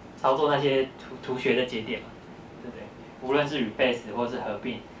操作那些图学的节点嘛，对不对？无论是 rebase 或是合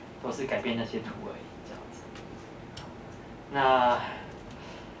并，都是改变那些图而已，这样子。那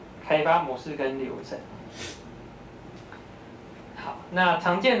开发模式跟流程。好，那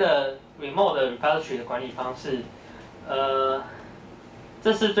常见的 remote 的 repository 的管理方式，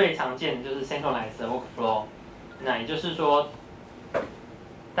这是最常见的，就是 centralized 的 workflow。那也就是说，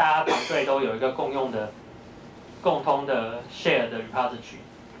大家团队都有一个共通的 share 的 repository。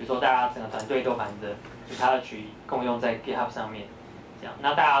比如说，大家整个团队都把你的 repository 共用在 GitHub 上面，这样，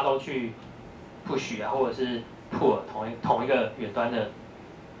那大家都去 push 啊，或者是 pull 同一个远端的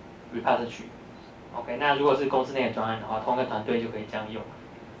repository。OK， 那如果是公司内的专案的话，同一个团队就可以这样用。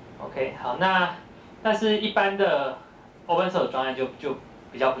OK， 好，那但是一般的 open source 专案就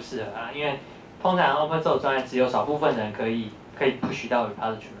比较不适合啊，因为通常 open source 专案只有少部分人可以 push 到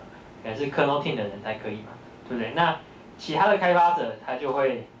repository 嘛，也是 kernel team 的人才可以嘛，对不对？那其他的开发者他就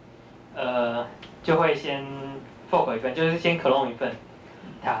会先 fork 一份，就是先 clone 一份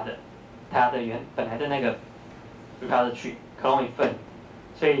他的本来的那个 repository clone 一份，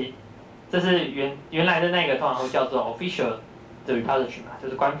所以这是原来的那个通常会叫做 official 的 repository 嘛，就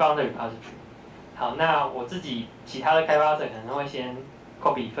是官方的 repository。好，那我自己其他的开发者可能会先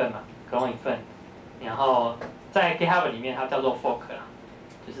copy 一份嘛 ，clone 一份，然后在 GitHub 里面它叫做 fork 啦，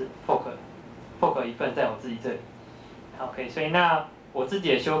就是 fork 一份在我自己这里。OK， 所以那我自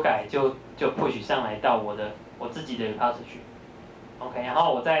己的修改就 push 上来到我自己的 repository。OK， 然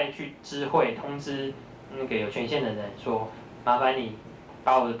后我再去知会通知那个有权限的人说，麻烦你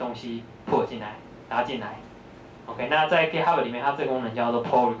把我的东西 pull 进来，拉进来。OK， 那在 GitHub 里面，它这个功能叫做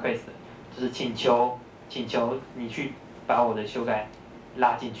pull request， 就是请求你去把我的修改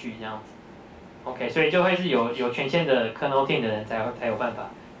拉进去这样子。OK， 所以就会是有权限的 kernel team 的人才有办法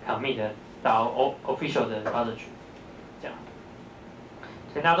commit 到 official 的 repository。这样，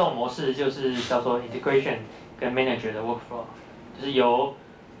所以那这种模式就是叫做 integration 跟 manager 的 workflow， 就是有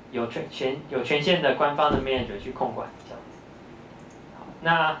权限的官方的 manager 去控管这样子。好，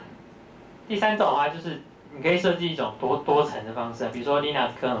那第三种的话就是你可以设计一种多层的方式，比如说 Linux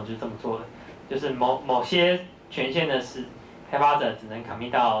kernel 就是这么做的，就是某些权限的开发者只能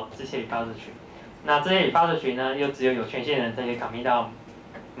commit 到这些 repository， 那这些 repository 呢又只有权限的人才可以 commit 到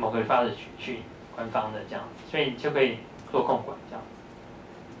某个 repository 去官方的这样子，所以你就可以做控管这样。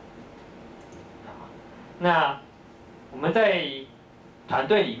好，那我们在团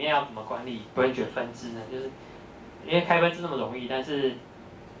队里面要怎么管理 branch 分支呢？就是因为开分支那么容易，但是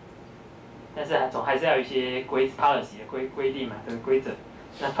总还是要有一些policy 的规定嘛，这个规则。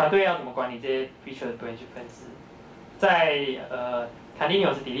那团队要怎么管理这些 feature 的 branch 分支？在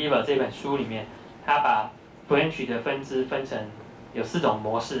Continuous Deliver 这本书里面，他把 branch 的分支分成有4种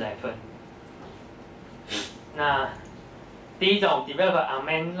模式来分。那第一种 develop on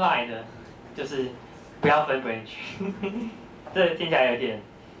main line 的，就是不要分 branch， 这听起来有点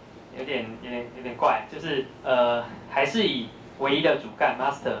怪，就是还是以唯一的主干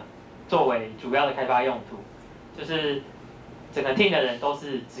master 作为主要的开发用途，就是整个 team 的人都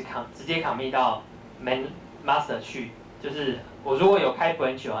是直接 commit 到 main master 去，就是我如果有开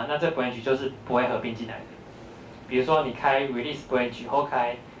branch 啊，那这 branch 就是不会合并进来的。比如说你开 release branch 或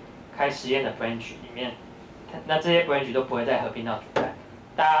开实验的 branch 里面，那这些 branch 都不会再合并到主干。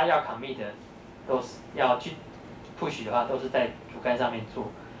大家要 commit 的都是要去 push 的话，都是在主干上面做。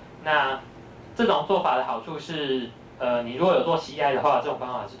那这种做法的好处是，你如果有做 CI 的话，这种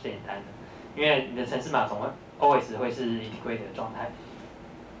方法是最简单的，因为你的程式码总会 always 会是 integrated 的状态。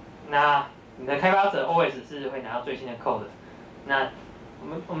那你的开发者 always 是会拿到最新的 code 的。那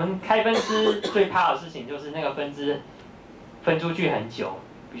我们开分支最怕的事情就是那个分支分出去很久，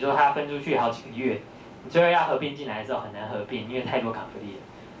比如说它分出去好几个月，你最后要合并进来的时候很难合并，因为太多 conflict 了。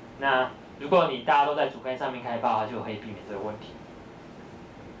那如果你大家都在主干上面开发的话，就可以避免这个问题。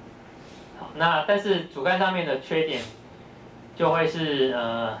好，那但是主干上面的缺点就会是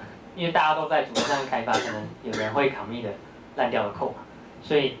因为大家都在主干上面开发，可能有人会 commit 的烂掉的 code 嘛，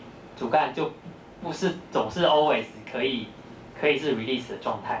所以主干就不是总是 always 可以是 release 的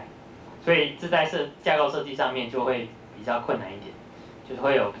状态，所以这在架构设计上面就会比较困难一点，就是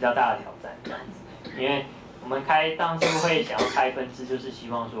会有比较大的挑战这样子。因为我们当初会想要开分支，就是希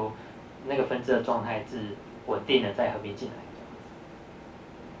望说那个分支的状态是稳定的再合并进来。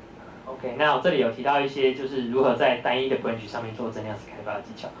OK， 那我这里有提到一些就是如何在单一的 branch 上面做增量式开发的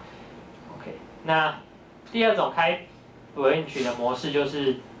技巧。OK， 那第二种开 branch 的模式就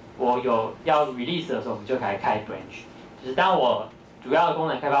是我要 release 的时候，我们就开 branch。就是当我主要的功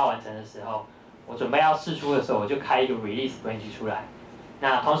能开发完成的时候，我准备要释出的时候，我就开一个 release branch 出来。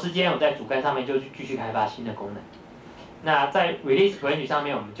那同时间我在主干上面就继续开发新的功能。那在 release branch 上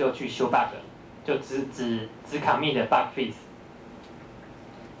面，我们就去修 bug， 就只 commit 的 bug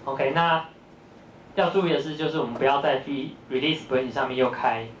fix。OK， 那要注意的是，就是我们不要在 release branch 上面又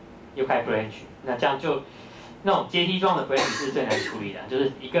开 branch， 那这样就那种阶梯状的 branch 是最难处理的，就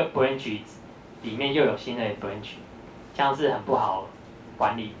是一个 branch 里面又有新的 branch， 这样是很不好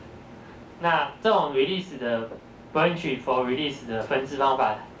管理的。那这种 release 的 branch for release 的分支方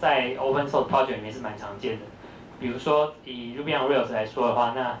法，在 open source project 里面是蛮常见的。比如说以 Ruby on Rails 来说的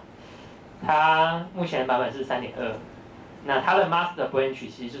话，那它目前的版本是 3.2， 那它的 master branch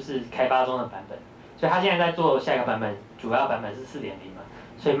其实就是开发中的版本，所以它现在在做下一个版本，主要版本是 4.0 嘛，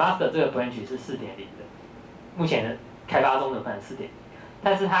所以 master 这个 branch 是 4.0 的，目前的开发中的版本 4.0，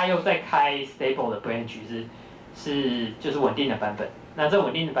 但是它又在开 stable 的 branch 是就是稳定的版本，那这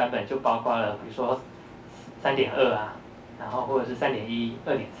稳定的版本就包括了比如说 3.2 啊，然后或者是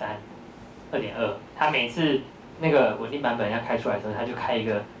 3.1、2.3、2.2， 它每次那个稳定版本要开出来的时候，它就开一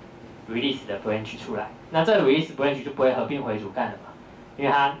个 release 的 branch 出来。那这个 release branch 就不会合并回主干了嘛，因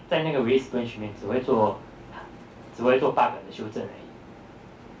为它在那个 release branch 里面只会做 bug 的修正而已。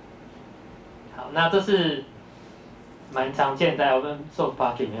好，那这是蛮常见在 open source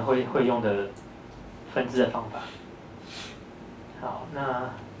project 里面会用的分支的方法。好，那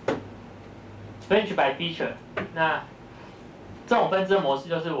branch by feature， 那这种分支的模式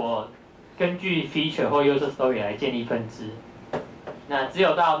就是我根据 feature 或 user story 来建立分支，那只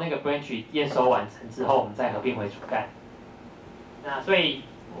有到那个 branch 验收完成之后，我们再合并回主干。那所以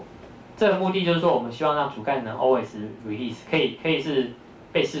这个目的就是说，我们希望让主干能 always release， 可以是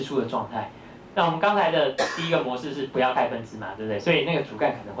被释出的状态。那我们刚才的第一个模式是不要开分支嘛，对不对？所以那个主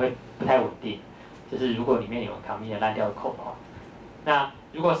干可能会不太稳定，就是如果里面有 commit 烂掉的 code 的话。那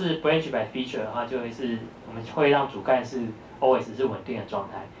如果是 branch by feature 的话，就会是我们会让主干是 always 是稳定的状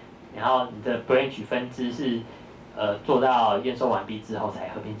态，然后你的 branch 分支是做到验收完毕之后才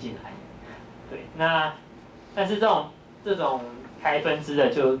合并进来。对，那但是这种开分支的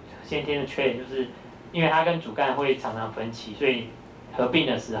就先天的缺点就是，因为它跟主干会常常分歧，所以合并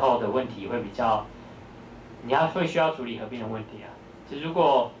的时候的问题会比较，会需要处理合并的问题啊。其实如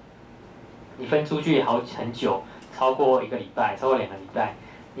果你分出去很久，超过1个礼拜，超过2个礼拜，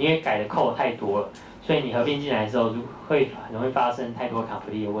因为改的code太多了，所以你合并进来的时候，会很容易发生太多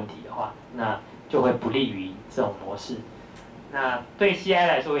complete 的问题的话，那就会不利于这种模式。那对 CI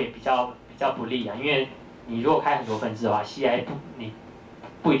来说也比较不利啊，因为你如果开很多分支的话 ，CI 你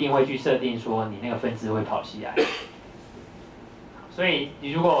不一定会去设定说你那个分支会跑 CI。所以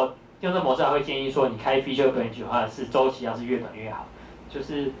你如果用这模式，还会建议说，你开 feature branch 的话，是周期要是越短越好，就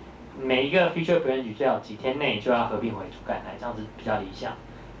是每一个 feature branch 最好几天内就要合并回主干来，这样子比较理想。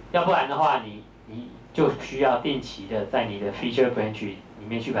要不然的话，你就需要定期的在你的 feature branch 里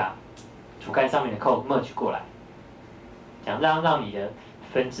面去把主干上面的 code merge 过来，这样让你的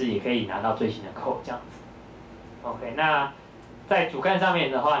分支也可以拿到最新的 code 这样子。OK， 那在主干上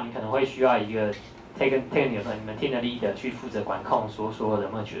面的话，你可能会需要一个 take 你们 team 的 leader 去负责管控所有的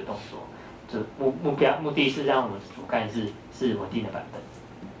merge 的动作，就目的是让我们主干是稳定的版本。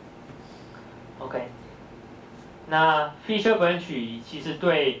OK， 那 feature branch 其实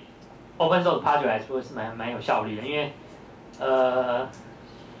对 open source project 来说是蛮有效率的，因为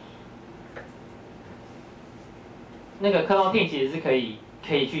那个kernel team 其实是可以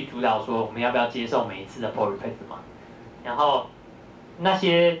去主导说我们要不要接受每一次的 pull request 嘛，然后那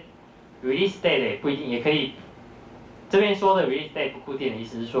些 release date 也不一定，也可以。这边说的 release date 不固定的意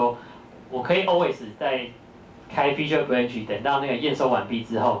思是说，我可以 always 在开 feature branch， 等到那个验收完毕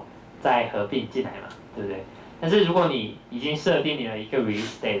之后再合并进来嘛，对不对？但是如果你已经设定了一个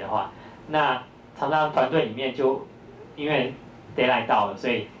release date 的话，那常常团队里面就因为 deadline 到了，所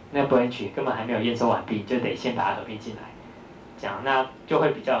以那个 branch 根本还没有验收完毕，就得先把它合并进来，这样那就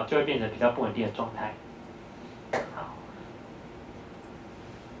会变成比较不稳定的状态。好。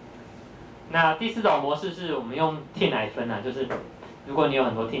那第4种模式是我们用 team 来分啊，就是如果你有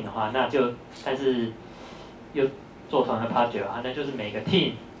很多 team 的话，但是又做同一个 project 啊，那就是每个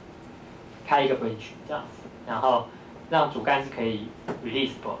team 开一个 branch 这样子，然后让主干是可以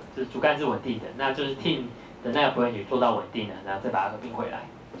releasable， 就是主干是稳定的，那就是 team 的那个 branch 做到稳定了，然后再把它合并回来，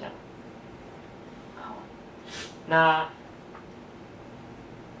这样。好，那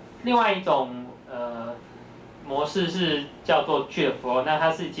另外一种模式是叫做 tree flow， 那它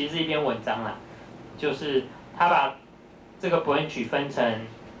其实是一篇文章啦，就是它把这个 branch 分成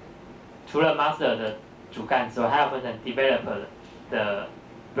除了 master 的主干之外，它要分成 developer 的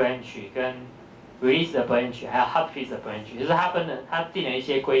branch 跟 release 的 branch， 还有 hotfix 的 branch， 就是它定了一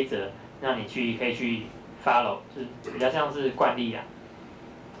些规则，让你可以去 follow， 就是比较像是惯例啦。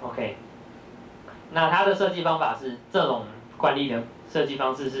OK， 那它的设计方法是这种惯例的设计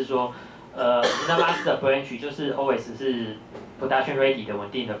方式是说。你的 master branch 就是 always 是 production ready 的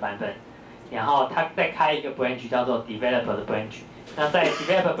稳定的版本，然后它再开一个 branch 叫做 developer 的 branch。那在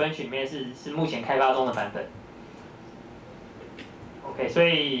developer branch 里面是目前开发中的版本。OK， 所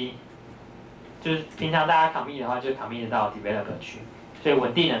以就是平常大家 commit 的话，就 commit 到 developer 去，所以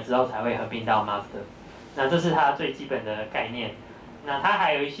稳定了之后才会合并到 master。那这是它最基本的概念。那它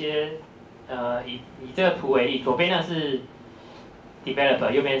还有一些以这个图为例，左边呢是 developer，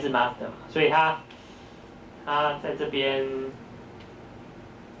 右边是 master， 所以它在这边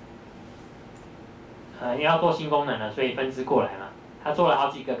因为要做新功能了，所以分支过来嘛。它做了好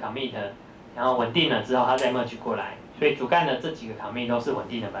几个 commit， 然后稳定了之后，它再 merge 过来。所以主干的这几个 commit 都是稳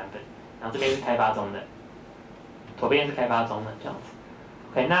定的版本，然后这边是开发中的，左边是开发中的这样子。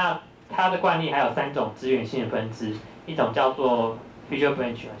OK， 那它的惯例还有3种资源性的分支，一种叫做 feature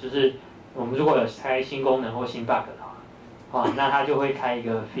branch， 就是我们如果有开新功能或新 bug 的话，那它就会开一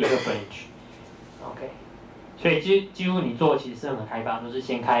个 feature branch。OK， 所以几乎你做其实任何开发都是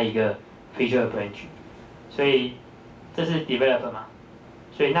先开一个 feature branch， 所以这是 developer 嘛，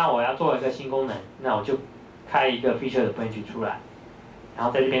所以那我要做一个新功能，那我就开一个 feature 的 branch 出来，然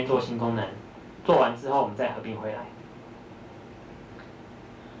后在这边做新功能，做完之后我们再合并回来。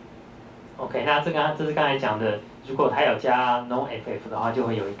OK， 那这是刚才讲的，如果它有加 non-ff 的话，就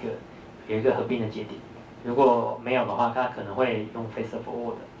会有一个合并的节点；如果没有的话，它可能会用 face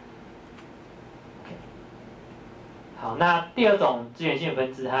forward。OK， 好，那第二种资源性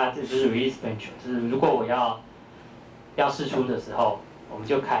分支，它这就是 release branch， 就是如果我要释出的时候，我们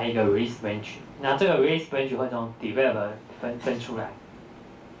就开一个 release branch。那这个 release branch 会从 developer 分出来。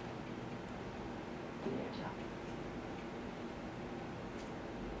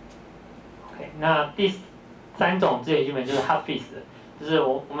OK， 那第3种资源性分就是 hard fix， 就是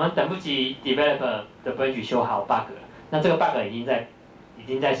我们等不及 developer 的 branch 修好 bug 了，那这个 bug 已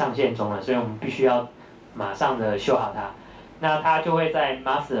经在上线中了，所以我们必须要马上的修好它。那它就会在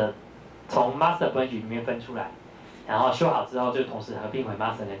从 master branch 里面分出来。然后修好之后，就同时合并回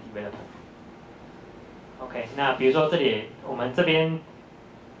master 跟 developer。OK， 那比如说这里我们这边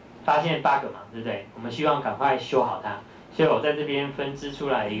发现 bug 嘛，对不对？我们希望赶快修好它，所以我在这边分支出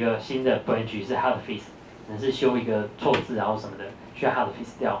来一个新的 branch 是 hard fix， 可能是修一个错字啊或什么的，需要 hard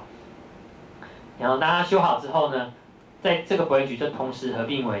fix 掉。然后当它修好之后呢，在这个 branch 就同时合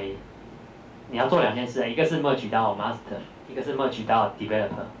并为，你要做2件事，一个是 merge 到 master， 一个是 merge 到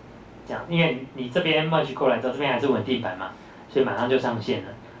developer。这样，因为你这边 merge 过来之后，这边还是稳定版嘛，所以马上就上线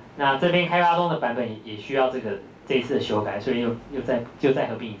了。那这边开发中的版本也需要这一次的修改，所以又再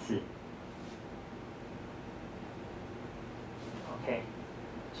合并一次。OK，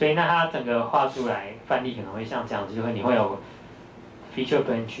 所以那它整个画出来范例可能会像这样子，你会有 feature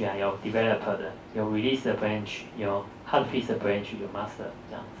branch 啊，有 developer 的，有 release 的 branch， 有 hard fix 的 branch， 有 master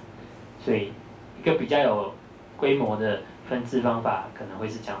这样子。所以一个比较有规模的分支方法可能会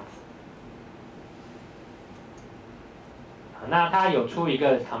是这样子。那它有出一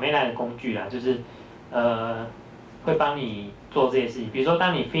个 command line 的工具啦，就是会帮你做这些事情。比如说，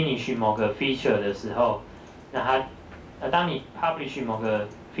当你 finish 某个 feature 的时候，那它当你 publish 某个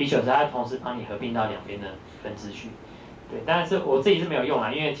feature 时，它同时帮你合并到2边的分支去。对，但是我自己是没有用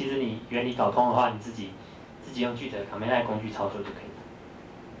啦，因为其实你原理搞通的话，你自己用具体的 command line 工具操作就可以了。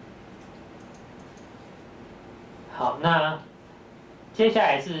好，那接下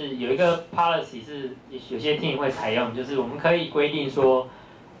来是有一个 policy 是有些 team 会采用，就是我们可以规定说，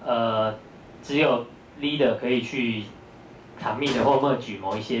只有 leader 可以去 commit 或 merge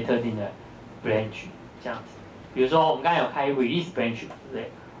某一些特定的 branch 这样子。比如说我们刚才有开 release branch， 对不对？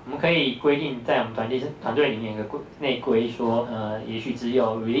我们可以规定在我们团队里面有个内规说，也许只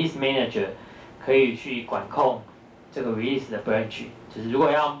有 release manager 可以去管控这个 release 的 branch， 就是如果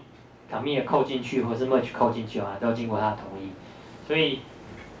要 commit 扣进去或是 merge 扣进去的话，都要经过他的同意。所以，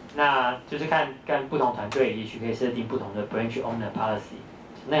那就是看不同团队，也许可以设定不同的 branch owner policy。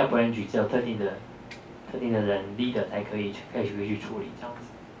那个 branch 只有特定的人 leader 才可以去处理这样子。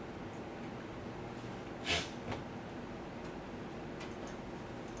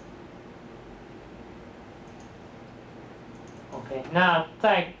OK， 那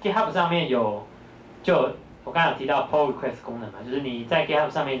在 GitHub 上面我刚才有提到 pull request 功能嘛，就是你在 GitHub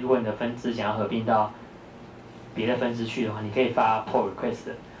上面，如果你的分支想要合并到别的分支去的话，你可以发 pull request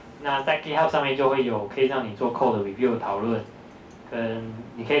的。那在 GitHub 上面就会有可以让你做 code review 讨论，跟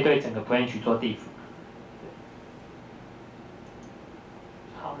你可以对整个 branch 做 diff。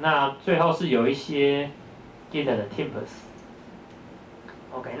好，那最后是有一些 Git 的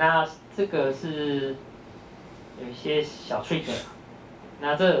tips。OK， 那这个是有一些小 trick。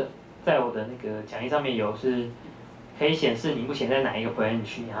那这在我的那个讲义上面是可以显示你目前在哪一个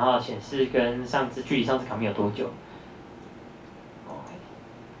branch， 然后显示跟距离上次 commit 有多久。OK，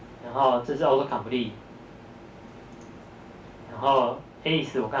 然然后这是 auto complete， 然后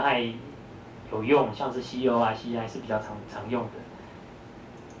Alice 我刚才有用，像是 CO 啊、CI 是比较常用的。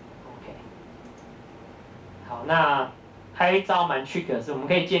OK， 好，那还有一招蛮 trick 的是，我们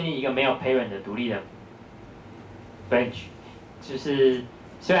可以建立一个没有 parent 的独立的 branch， 就是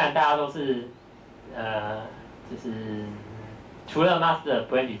虽然大家都是就是除了 master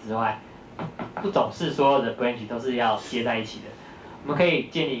branch 之外，不总是所有的 branch 都是要接在一起的。我们可以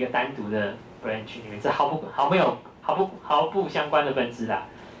建立一个单独的 branch 里面，是毫不相关的分支啦，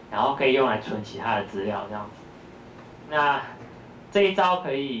然后可以用来存其他的资料这样子。那这一招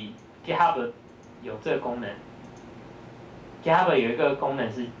可以 GitHub 有这个功能 ，GitHub 有一个功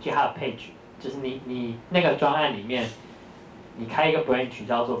能是 GitHub Page， 就是你那个专案里面，你开一个 branch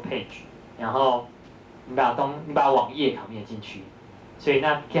叫做 Page， 然后你把网页commit进去，所以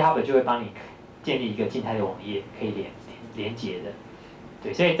那 GitHub 就会帮你建立一个静态的网页，可以连接的。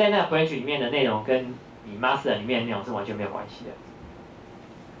对，所以在那个 branch 里面的内容跟你 master 里面的内容是完全没有关系的。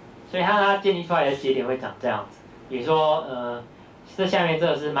所以它建立出来的节点会长这样子。比如说，这下面这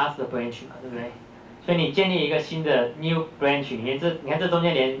个是 master branch 嘛，对不对？所以你建立一个新的 new branch 里面，你看这中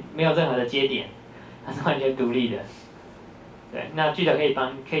间没有任何的接点，它是完全独立的。对，那Git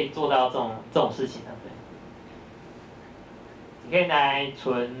可以做到这种事情啊，对。你可以来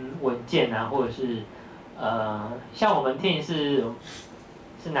存文件啊，或者是像我们 team 是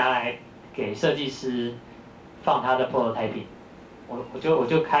拿来给设计师放他的 prototyping， 我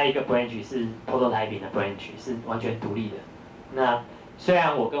就开一个 branch 是 prototyping 的 branch， 是完全独立的。那虽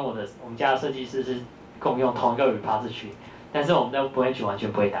然我跟我们家的设计师是共用同一个 repository， 但是我们的 branch 完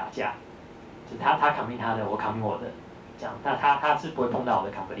全不会打架，就是他 commit 他的，我 commit 我的，这样。那他是不会碰到我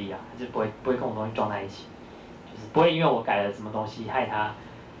的 complete 啊，他就不会跟我东西撞在一起，就是不会因为我改了什么东西害他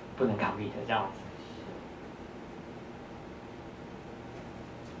不能 commit 这样子。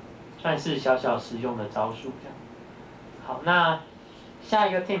算是小小实用的招数这样。好，那下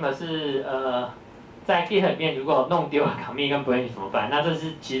一个 tip 是在 Git 里面如果弄丢了 commit 跟 branch 怎么办？那这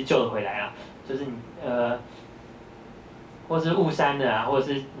是其实救得回来啦，就是你或是误删的啊，或者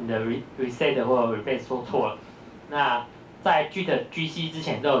是你的 reset 或者 replace 说错了，那在 Git GC 之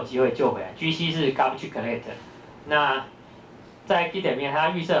前都有机会救回来。GC 是 garbage collector， 那在 Git 里面它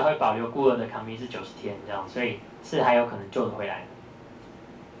预设会保留孤儿的 commit 是90天这样，所以是还有可能救得回来的。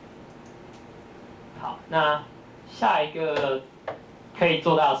好，那下一个可以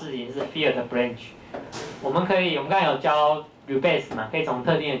做到的事情是 field branch。我们刚才有教 rebase 嘛，可以从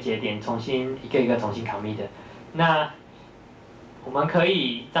特定的节点重新一个一个重新 commit 的。那我们可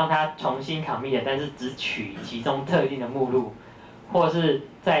以让它重新 commit， 但是只取其中特定的目录，或是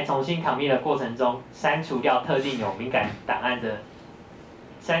在重新 commit 的过程中删除掉特定有敏感档案的，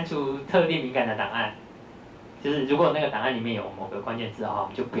删除特定敏感的档案。就是如果那个档案里面有某个关键字的话，我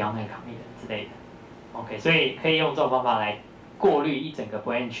们就不要那个 commit 之类的。OK， 所以可以用这种方法来过滤一整个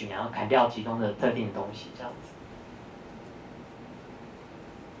branch， 然后砍掉其中的特定的东西，这样子。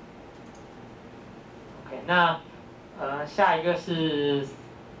OK， 那下一个是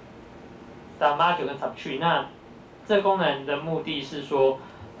submodule 跟 subtree。那这个功能的目的是说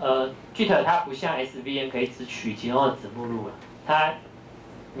，Git 它不像 SVN 可以只取其中的子目录了，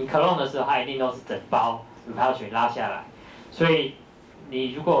你 clone 的时候，它一定都是整包 repository 拉下来，所以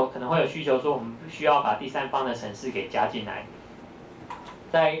你如果可能会有需求说，我们需要把第三方的程式给加进来，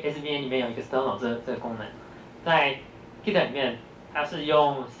在 SVN 里面有一个 external 这个功能，在 Git 里面它是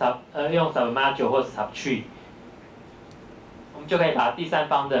用 submodule 或者 subtree， 我们就可以把第三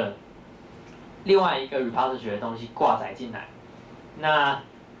方的另外一个 repository 的东西挂载进来。那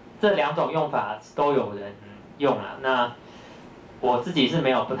这两种用法都有人用了，那我自己是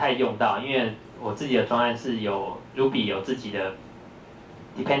不太用到，因为我自己的专案是有 Ruby 有自己的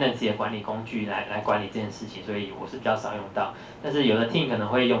dependency 的管理工具来管理这件事情，所以我是比较少用到。但是有的 team 可能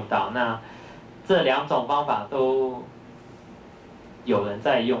会用到。那这两种方法都有人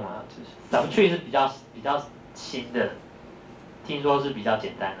在用啊，就是 subtree 是比较新的，听说是比较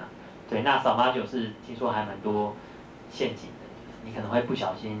简单啊。对，那 submodule 是听说还蛮多陷阱的，你可能会不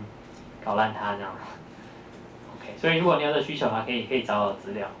小心搞烂它这样。OK， 所以如果你有这个需求的话，可以找我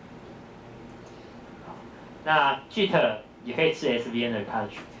资料。好，那 Git 也可以吃 SVN 的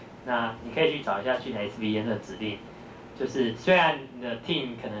repository， 那你可以去找一下 Git SVN 的指令。就是虽然你的 team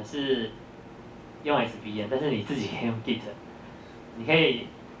可能是用 SVN， 但是你自己可以用 Git， 你可以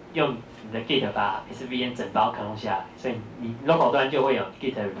用你的 Git 把 SVN 整包 clone 下来，所以你 local 端就会有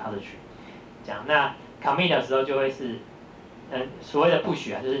Git repository。这样，那 commit 的时候就会是所谓的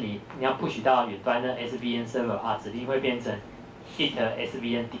push 啊，就是你要 push 到远端的 SVN server 的话，指令会变成 git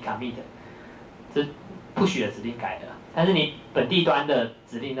SVN decommit， 这 push 的指令改了，但是你本地端的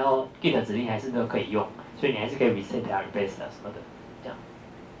指令，然后 git 指令还是都可以用，所以你还是可以 reset 啊、rebase 啊什么的，这样。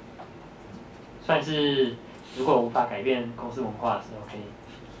算是如果无法改变公司文化的时候，可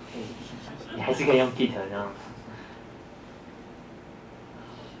以，你还是可以用 git 这样。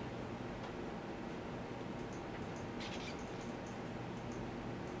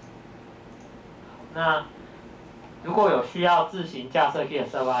那如果有需要自行架设 Git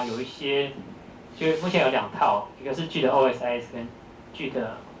server， 有一些，就目前有2套，一个是 Git OSIS 跟 Git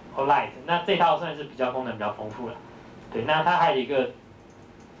OLite， 那这套算是比较功能比较丰富了。对，那它还有一个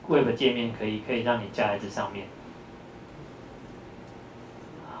Web 界面可以让你架在这上面。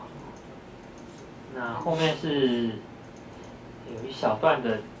那后面是有一小段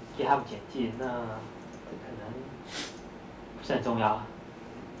的 GitHub 简介，那这可能不是很重要。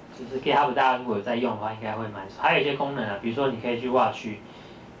就是 GitHub 大家如果有在用的话，应该会蛮熟。还有一些功能啊，比如说你可以去挖取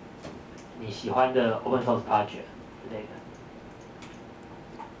你喜欢的 Open Source Project 之类的。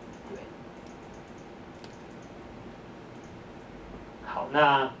对。好，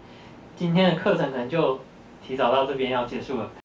那今天的课程可能就提早到这边要结束了。